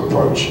sort of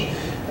approach,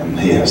 and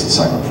he has the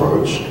same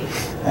approach.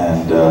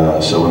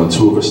 And so when the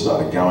two of us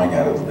started going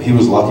at it, he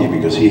was lucky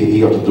because he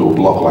got to do a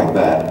block like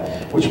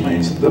that, which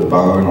means the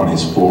bone on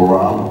his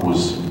forearm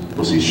was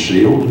his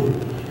shield,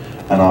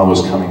 and I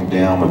was coming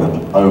down with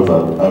it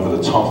over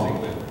the top thing.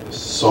 The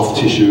soft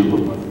tissue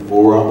of my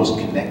forearm was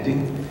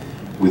connecting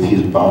with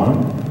his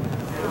bone,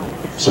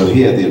 so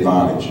he had the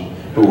advantage.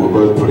 But we were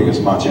both putting as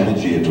much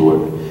energy into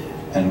it,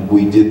 and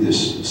we did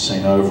this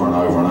scene over and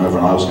over and over.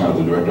 And I was going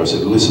to the director. I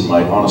said, "Listen,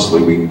 mate,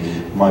 honestly,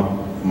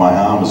 my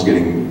arm is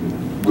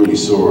getting really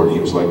sore." And he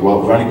was like, "Well,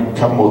 we've only a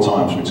couple more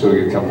times. We've got to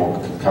get a couple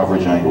more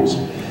coverage angles."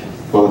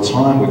 By the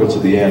time we got to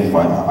the end,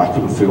 I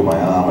couldn't feel my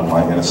arm, and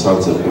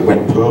it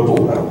went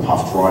purple and it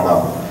puffed right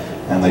up.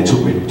 And they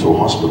took me to a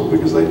hospital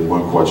because they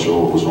weren't quite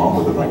sure what was wrong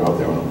with it. And I got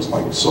there and it was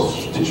like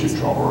soft tissue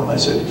trauma, and they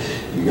said,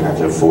 "You're going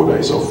to have 4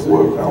 days off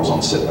work." And I was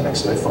on set the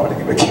next day fighting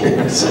it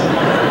again. So,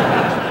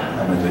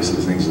 I mean, these are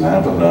the things that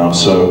happen now.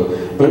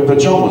 But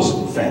John was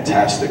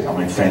fantastic. I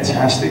mean,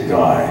 fantastic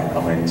guy.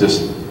 I mean,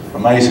 just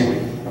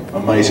amazingly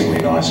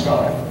nice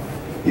guy.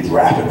 He'd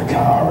rap in the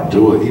car and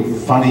do it.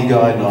 Funny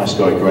guy, nice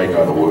guy, great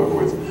guy to work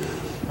with.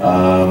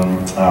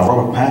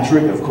 Robert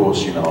Patrick, of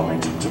course, you know, I mean,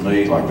 to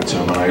me, like the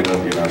Terminator,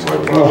 you know, it's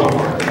like, oh,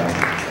 you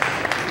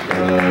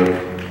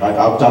know.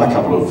 I've done a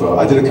couple of,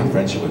 I did a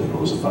convention with him. It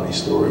was a funny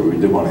story. We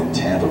did one in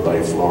Tampa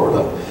Bay,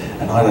 Florida,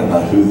 and I don't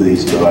know who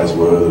these guys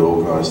were that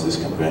organised this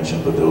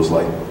convention, but there was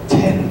like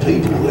 10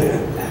 people there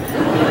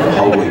the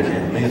whole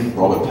weekend. Me and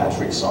Robert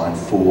Patrick signed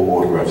 4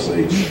 autographs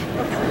each.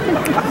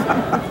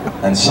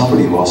 And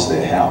somebody lost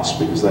their house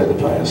because they had to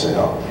pay us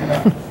out, you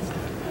know.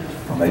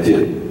 And they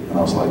did. And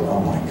I was like,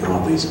 oh my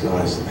God, these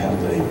guys, how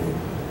did they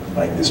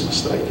make this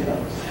mistake, you know?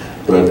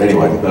 But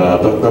anyway,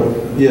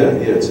 yeah,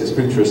 it's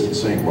been interesting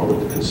seeing Robert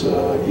because,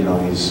 you know,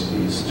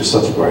 he's just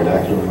such a great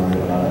actor,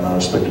 and I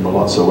respect him a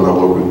lot. So when I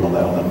worked with him on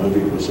that movie,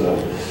 it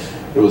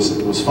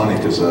was funny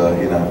because,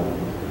 you know,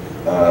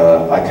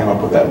 I came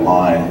up with that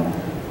line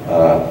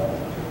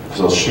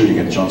because I was shooting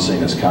at John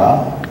Cena's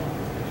car.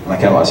 And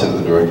I said to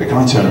the director, "Can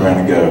I turn around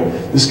and go,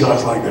 this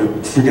guy's like the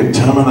friggin'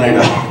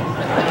 Terminator?"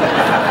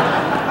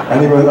 And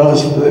he went, "Oh,"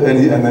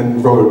 and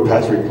then Robert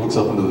Patrick looks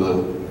up into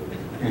the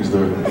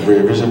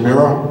rear vision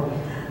mirror,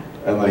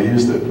 and they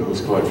used it. It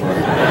was quite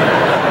funny.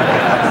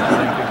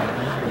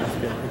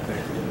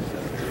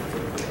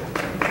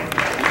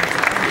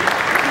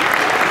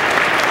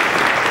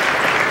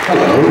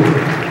 Hello.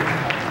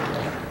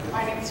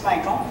 My name's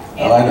Michael.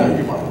 Oh, I know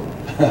you, Michael.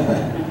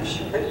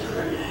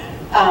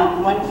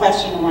 One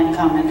question and one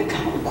comment. The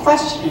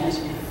question is,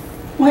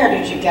 where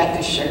did you get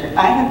this shirt?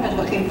 I have been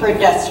looking for a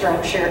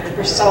Deathstroke shirt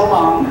for so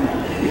long.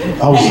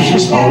 I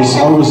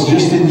was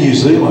just in New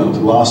Zealand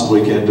last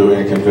weekend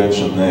doing a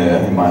convention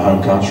there in my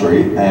home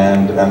country,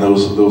 and there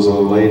was a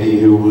lady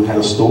who had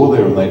a store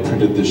there, and they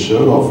printed this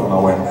shirt off, and I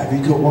went, "Have you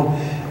got one?"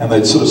 And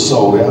they'd sort of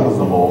sold out of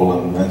them all,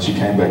 and then she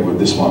came back with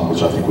this one,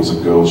 which I think was a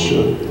girl's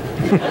shirt.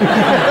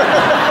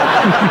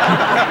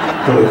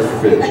 But it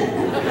fit.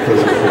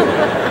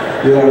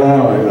 Yeah,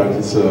 no,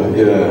 it's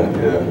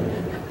yeah.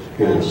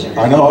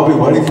 I know. I've been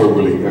waiting for a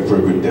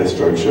good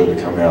Deathstroke shirt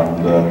to come out,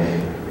 and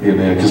you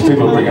know, because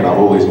people are bringing up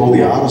all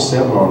the artists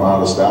out there on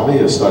Artist Alley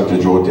are starting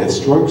to draw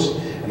Deathstrokes,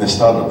 and they're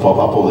starting to pop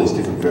up all these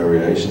different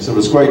variations. So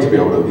it's great to be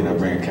able to, you know,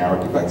 bring a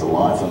character back to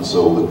life, and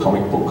so the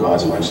comic book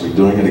guys are actually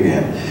doing it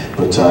again.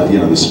 But you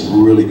know, there's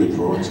some really good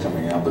drawings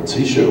coming out. But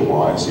T-shirt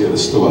wise, yeah,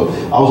 there's still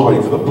I was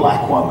waiting for the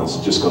black one that's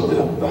just got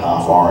the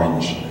half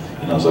orange,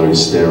 you know, so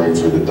he's staring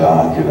through the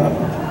dark, you know.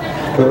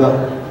 But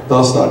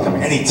they'll start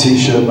coming. Any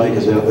T-shirt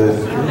makers out there?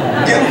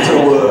 Get to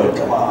work,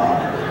 come on.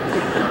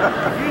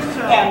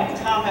 And the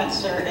comment,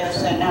 sir,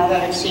 is that now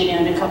that I've seen you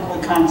in a couple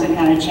of cons and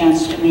had a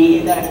chance to meet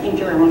you, that I think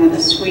you're one of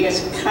the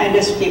sweetest,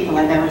 kindest people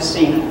I've ever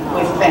seen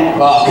with fans.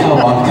 Oh,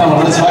 come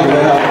on, let's hug it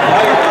out.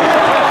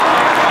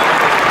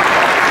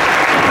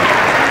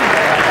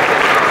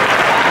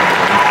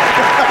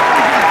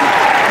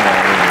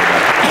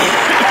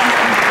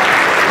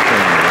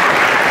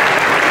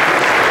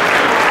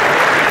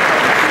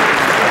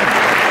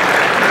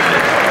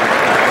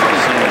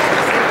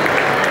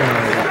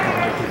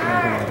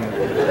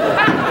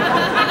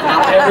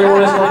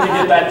 Everyone is going to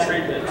get that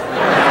treatment.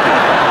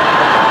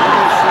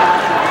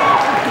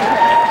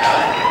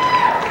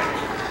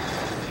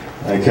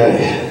 Okay.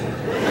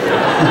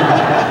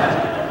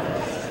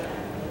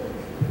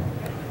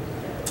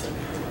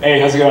 Hey,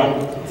 how's it going?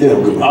 Yeah,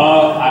 I'm good.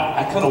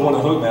 I kind of want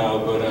to hook now,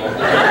 but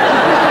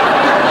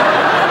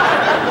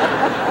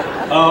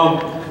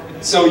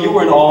so you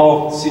were in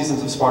all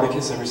seasons of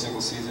Spartacus, every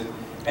single season,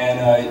 and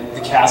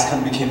the cast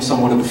kind of became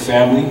somewhat of a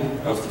family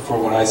for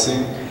When I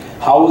Sing.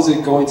 How was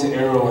it going to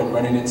Arrow and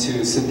running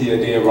into Cynthia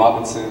Dea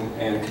Robinson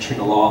and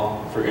Katrina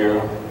Law for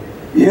Arrow?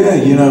 Yeah,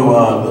 you know,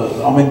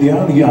 I mean, the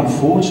only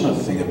unfortunate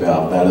thing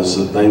about that is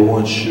that they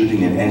weren't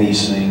shooting in any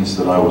scenes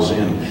that I was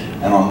in,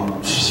 and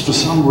for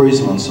some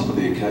reason, on some of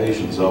the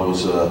occasions, I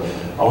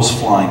was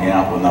flying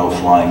out when they were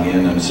flying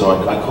in, and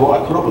so I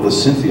caught up with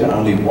Cynthia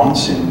only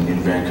once in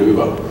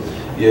Vancouver,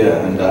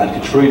 yeah, and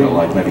Katrina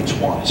like maybe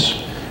twice.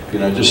 you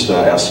know, just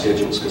our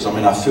schedules. Because I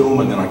mean, I film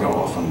and then I go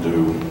off and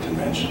do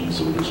conventions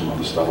or do some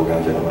other stuff. Or go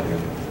down and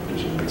do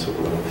some bits or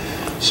whatever.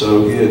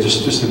 So yeah,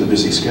 just in the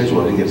busy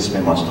schedule, I didn't get to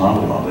spend much time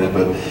with him up there.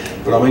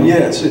 But I mean,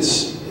 yeah,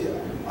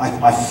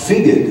 I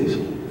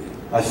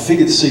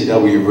figured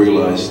CW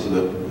realised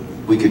that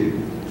we could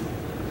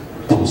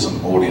pull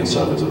some audience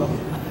over to them.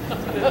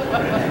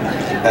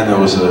 And there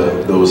was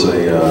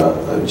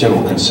a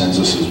general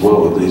consensus as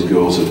well that these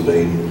girls had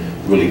been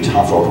really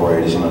tough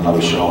operators on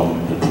another show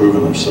and had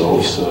proven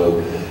themselves.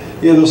 So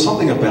yeah, there was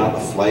something about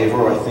the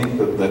flavour, I think,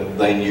 that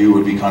they knew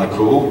would be kind of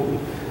cool,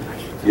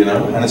 you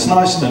know. And it's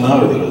nice to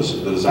know that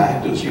as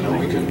actors, you know,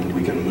 we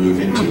can move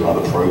into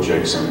other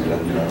projects and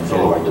you know,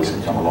 fellow actors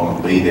can come along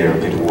and be there,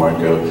 and people won't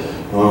go,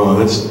 oh,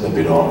 that's a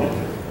bit odd,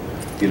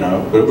 you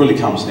know. But it really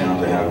comes down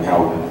to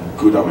how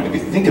good, I mean, if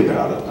you think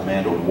about it,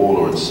 Amanda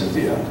Waller and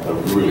Cynthia are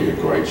really a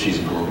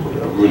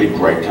really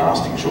great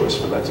casting choice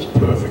for that, just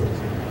perfect,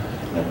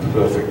 you know,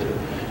 perfect.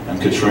 And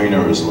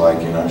Katrina is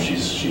like, you know,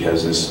 she's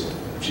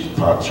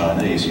part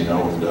Chinese, you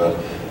know, and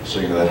so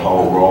you know, that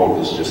whole role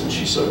is just, and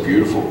she's so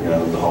beautiful, you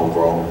know, the whole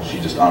role, she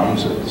just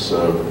owns it.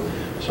 So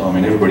I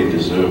mean, everybody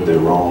deserved their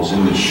roles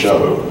in this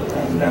show,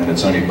 and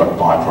it's only by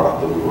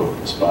byproduct that we were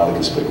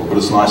Spartacus people. But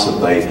it's nice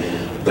that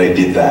they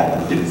did that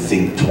and didn't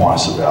think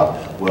twice about,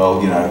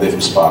 well, you know, they're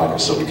from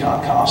Spartacus, so we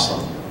can't cast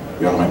them.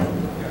 You know what I mean?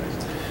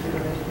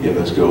 Yeah,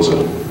 those girls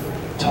are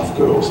tough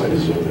girls. They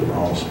deserve their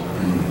roles.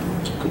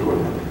 Good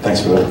work.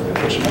 Thanks for that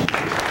question, mate.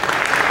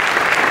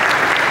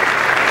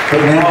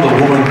 But now the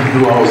woman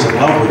who I was in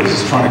love with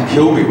is trying to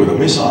kill me with a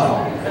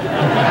missile.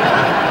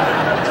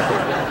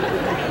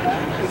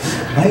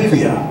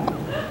 Navia.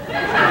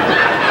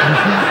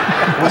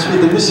 What's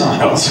with the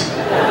missiles?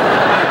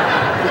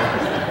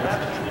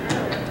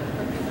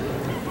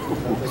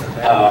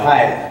 Hi.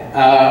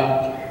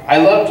 I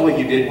loved what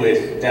you did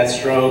with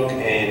Deathstroke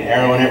and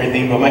Arrow and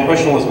everything, but my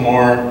question was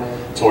more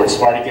towards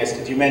Spartacus,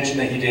 because you mentioned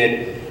that you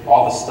did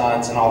all the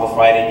stunts and all the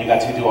fighting, you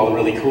got to do all the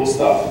really cool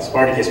stuff in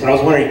Spartacus, but I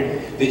was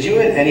wondering, did you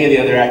and any of the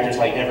other actors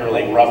like ever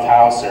like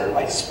roughhouse or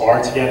like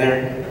spar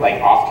together,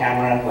 like off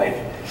camera, like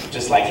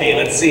just like, hey,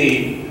 let's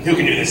see who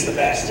can do this the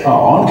best? Or... Oh,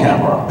 on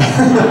camera. What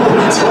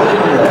are you talking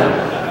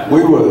about?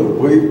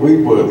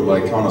 We were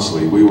like,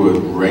 honestly, we were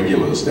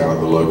regulars down at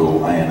the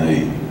local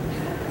A&E.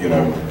 You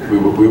know,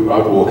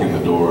 I'd walk in the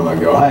door and I'd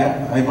go,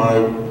 hey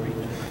Manu,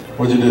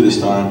 what'd you do this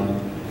time?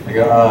 I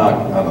go,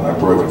 I don't know,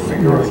 broken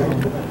finger, I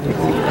think.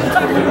 Or,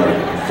 you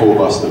know, 4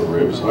 busted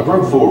ribs. I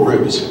broke 4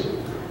 ribs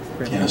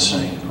in a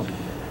scene.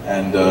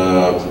 And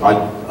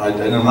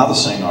in another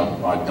scene,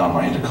 I'd done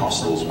my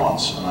intercostals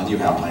once, and I knew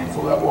how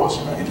painful that was.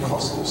 You know,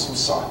 intercostals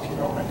suck, you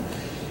know what I mean?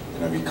 You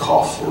know, you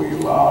cough or you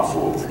laugh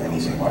or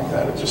anything like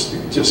that, it just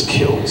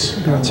kills.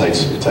 It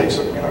takes you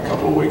know, a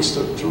couple of weeks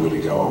to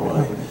really go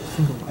away.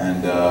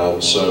 And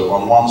so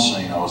on one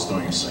scene, I was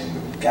doing a scene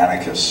with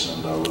Gannicus,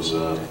 and I was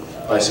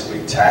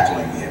basically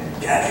tackling him,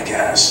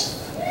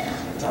 Gannicus,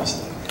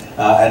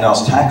 and I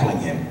was tackling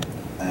him,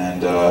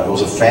 and it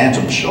was a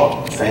phantom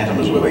shot. Phantom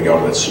is where they go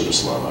to that super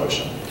slow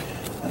motion.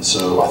 And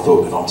so I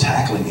thought, if I'm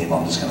tackling him,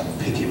 I'm just going to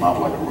pick him up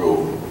like a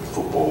real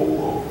football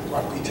or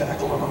rugby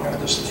tackle, and I'm going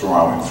to just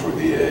throw him through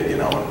the air, you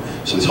know.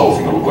 And so this whole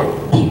thing will look like,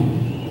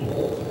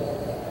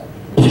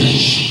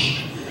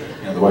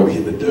 you know, the way we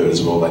hit the dirt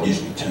as well. They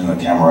usually turn the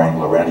camera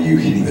angle around you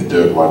hitting the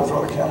dirt right in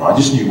front of the camera. I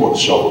just knew what the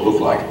shot would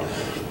look like.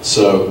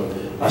 So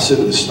I said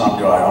to the stunt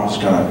guy, I'm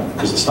just going to,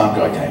 because the stunt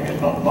guy came in,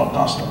 not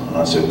Dustin, and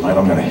I said, mate,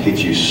 I'm going to hit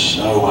you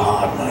so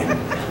hard, mate.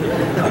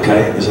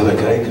 Okay, is that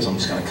okay? Because I'm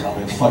just going to come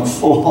in like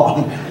full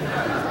on.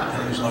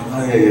 And he was like,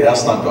 oh yeah, our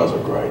stunt guys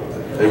are great.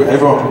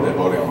 Everyone put their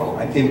body on the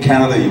line. In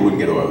Canada, you wouldn't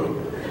get away with it.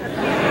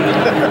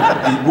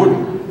 You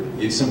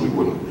wouldn't. You simply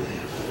wouldn't.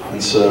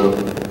 And so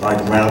I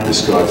ran at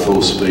this guy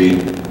full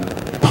speed,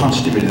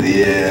 punched him into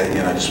the air,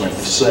 you know, just went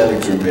sailing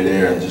through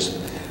midair and just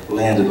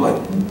landed like,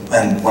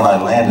 and when I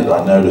landed,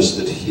 I noticed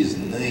that his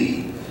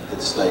knee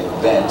had stayed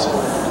bent.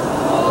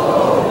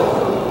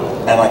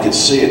 And I could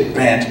see it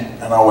bent,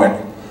 and I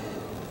went,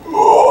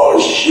 oh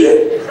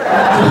shit!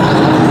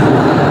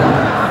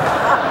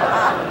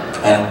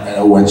 and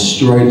it went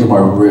straight to my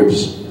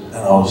ribs, and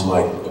I was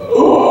like,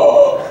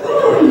 oh!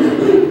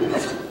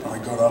 And I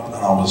got up, and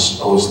I was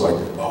like,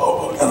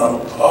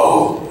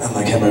 oh, and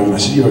they came over and I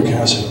said, you okay?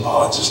 I said,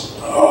 oh, it's just,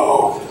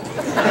 oh.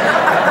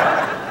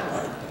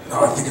 No,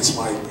 I think it's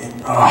my,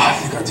 I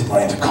think I did my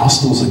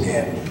intercostals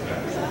again.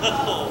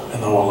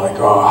 And they were like,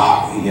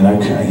 oh, you know,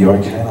 are you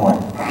okay? And I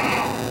went,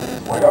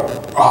 wait up,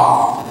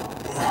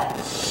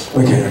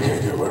 okay,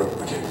 wait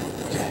up, okay.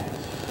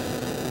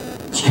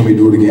 So can we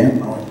do it again?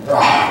 And I went,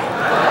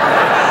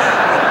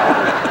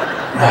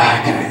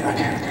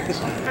 okay.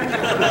 So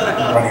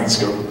I'm running the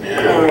scope.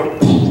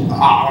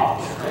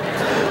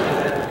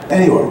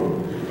 Anyway,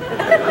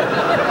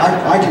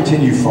 I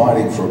continued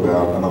fighting for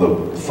about another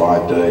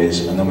 5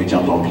 days, and then we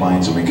jumped on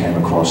planes and we came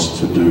across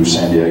to do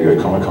San Diego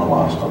Comicon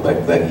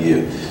that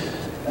year.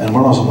 And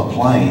when I was on the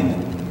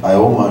plane, I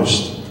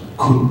almost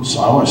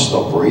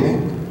stopped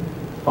breathing.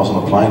 I was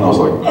on the plane, I was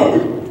like,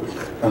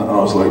 and I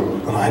was like,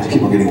 and I had to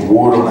keep on getting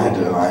water, and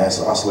I asked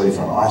the lady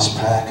for an ice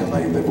pack, and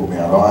they brought me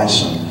out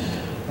ice,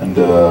 and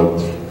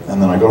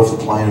then I got off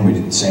the plane, and we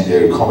did San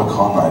Diego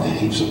Comicon, and I had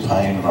heaps of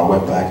pain, and I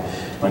went back,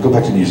 and I got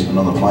back to New Zealand,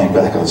 and on the plane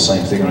back, I had the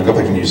same thing, and I got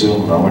back to New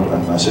Zealand,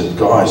 and I said,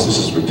 guys, this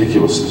is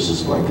ridiculous, this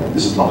is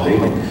not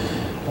healing.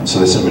 And so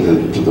they sent me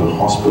to the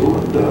hospital,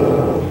 and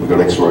we got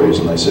x-rays,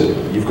 and they said,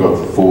 you've got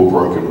 4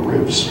 broken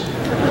ribs.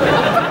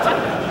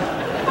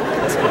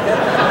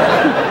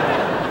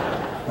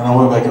 And I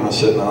went back and I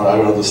said, no,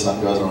 I got the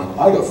stunt guys, and I went,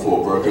 I got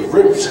 4 broken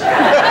ribs.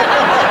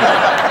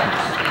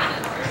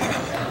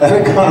 And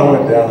it kind of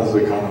went down as a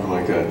kind of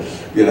like a,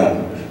 you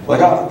know, like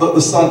the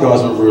stunt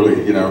guys were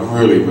really, you know,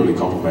 really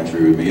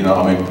complimentary with me, you know,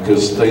 I mean,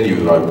 because they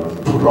knew that I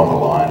put it on the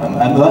line, and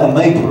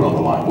they put it on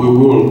the line. We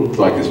were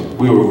like this,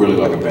 we were really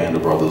like a band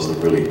of brothers that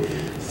really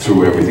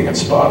threw everything at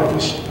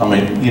Spartacus. I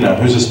mean, you know,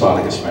 who's a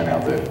Spartacus fan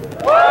out there?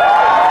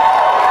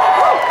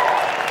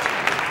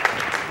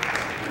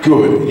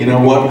 Good, you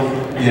know what?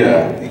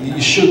 Yeah,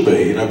 you should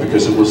be, you know,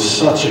 because it was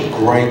such a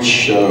great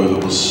show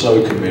that was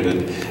so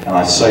committed, and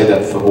I say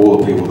that for all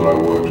the people that I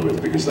worked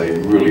with, because they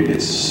really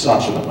did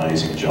such an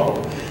amazing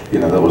job. You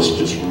know, that was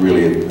just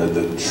really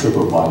the trip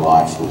of my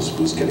life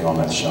was getting on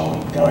that show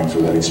and going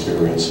through that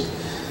experience.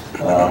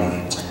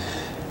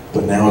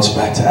 But now it's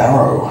back to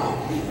Arrow,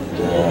 and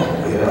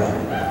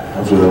yeah,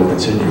 hopefully that'll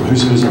continue.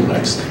 Who's up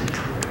next?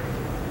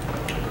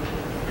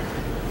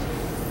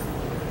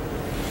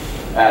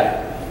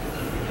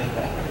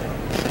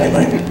 Hey,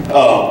 mate.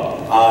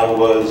 I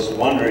was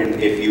wondering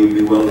if you would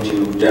be willing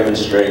to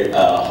demonstrate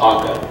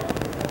haka.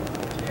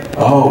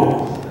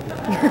 Oh.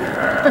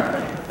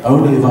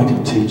 Only if I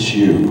can teach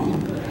you.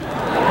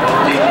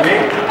 Teach me?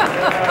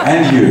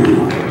 And you.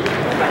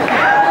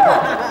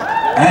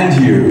 And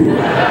you.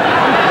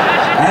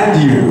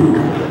 And you.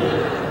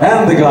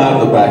 And the guy at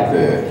the back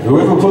there.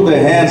 Whoever put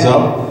their hands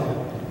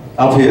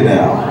up here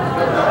now.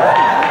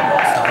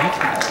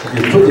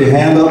 If you put your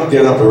hand up,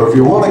 get up. Or if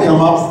you want to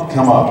come up,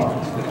 come up.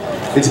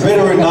 It's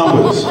better in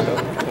numbers.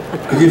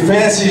 If you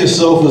fancy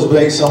yourself as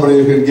being somebody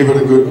who can give it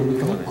a good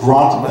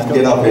grunt, then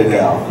get up here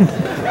now.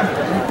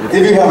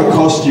 If you have a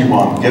costume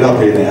on, get up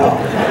here now.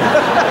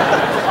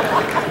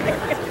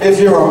 If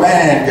you're a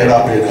man, get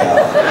up here now.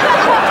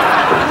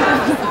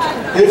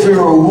 If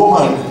you're a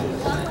woman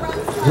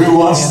who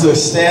wants to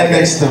stand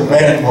next to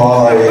men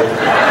while they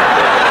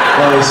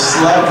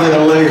slap their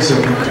legs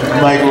and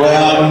make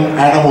loud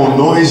animal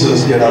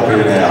noises, get up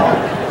here now.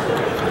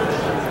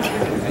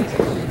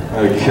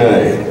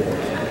 Okay.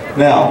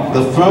 Now,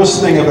 the first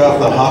thing about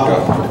the haka.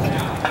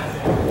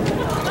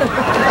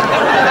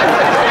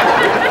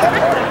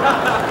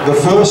 The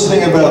first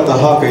thing about the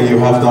haka you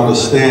have to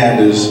understand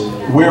is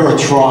we're a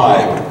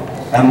tribe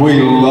and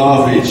we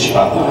love each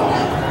other.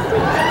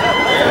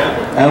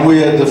 And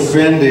we are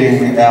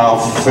defending our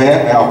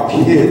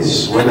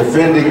kids, we're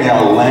defending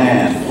our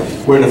land,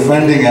 we're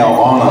defending our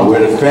honor,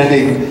 we're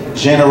defending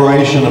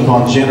generation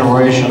upon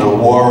generation of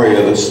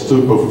warrior that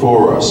stood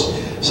before us.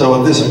 So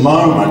at this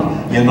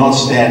moment, you're not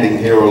standing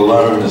here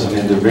alone as an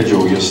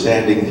individual, you're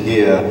standing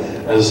here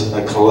as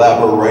a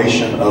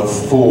collaboration of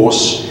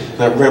force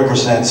that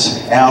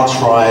represents our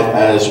tribe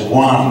as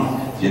one.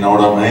 Do you know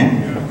what I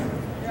mean?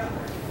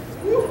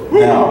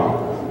 Now,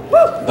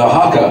 the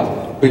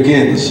haka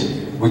begins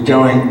with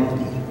going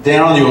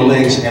down your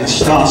legs in a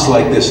stance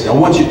like this. Now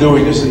what you're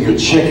doing is that you're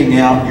checking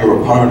out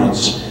your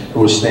opponents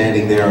who are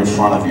standing there in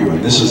front of you,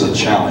 and this is a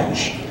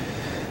challenge.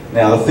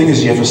 Now the thing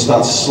is, you have to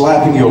start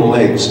slapping your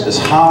legs as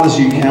hard as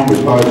you can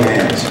with both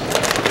hands.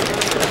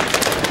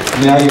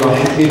 Now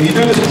if you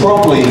do this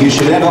properly, you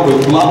should end up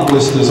with blood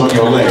blisters on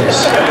your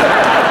legs.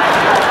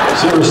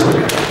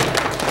 Seriously.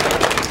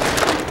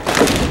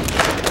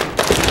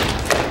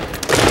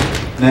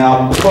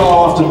 Now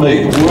follow after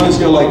me. The words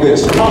go like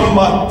this.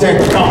 Kamate,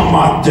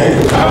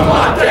 kamate.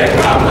 Kamate,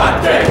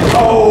 kamate.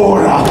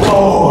 Tora,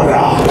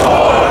 tora.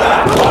 Tora,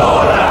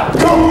 tora.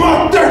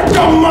 Kamate,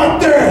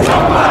 kamate.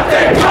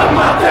 Kamate,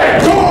 kamate.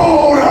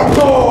 Tora,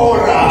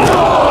 tora.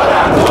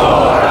 Tora,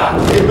 tora.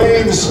 It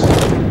means,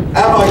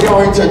 am I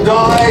going to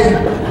die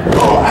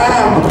or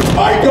am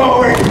I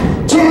going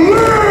to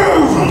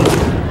live?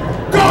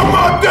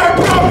 Kamate,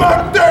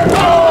 kamate.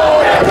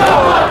 Tora,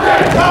 kamate.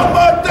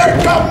 Kamate,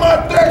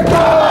 kamate.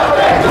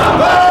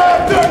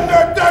 Kamate,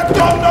 kamate.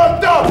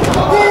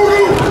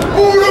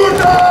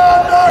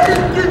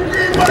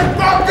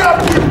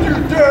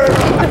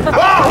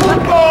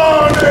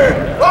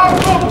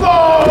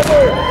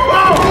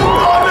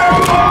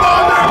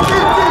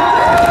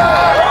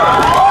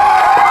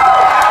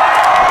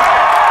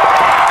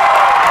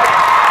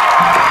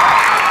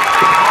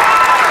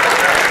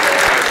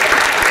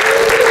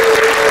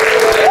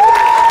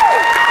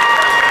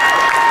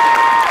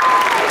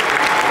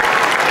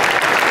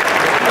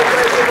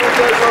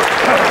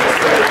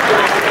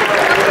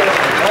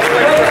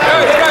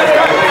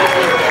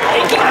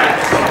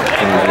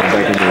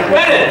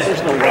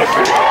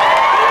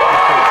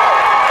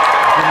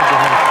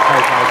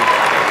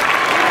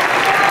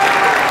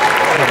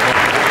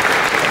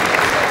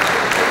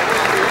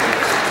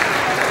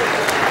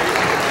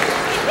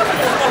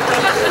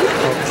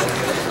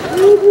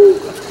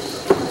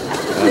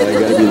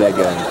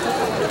 again.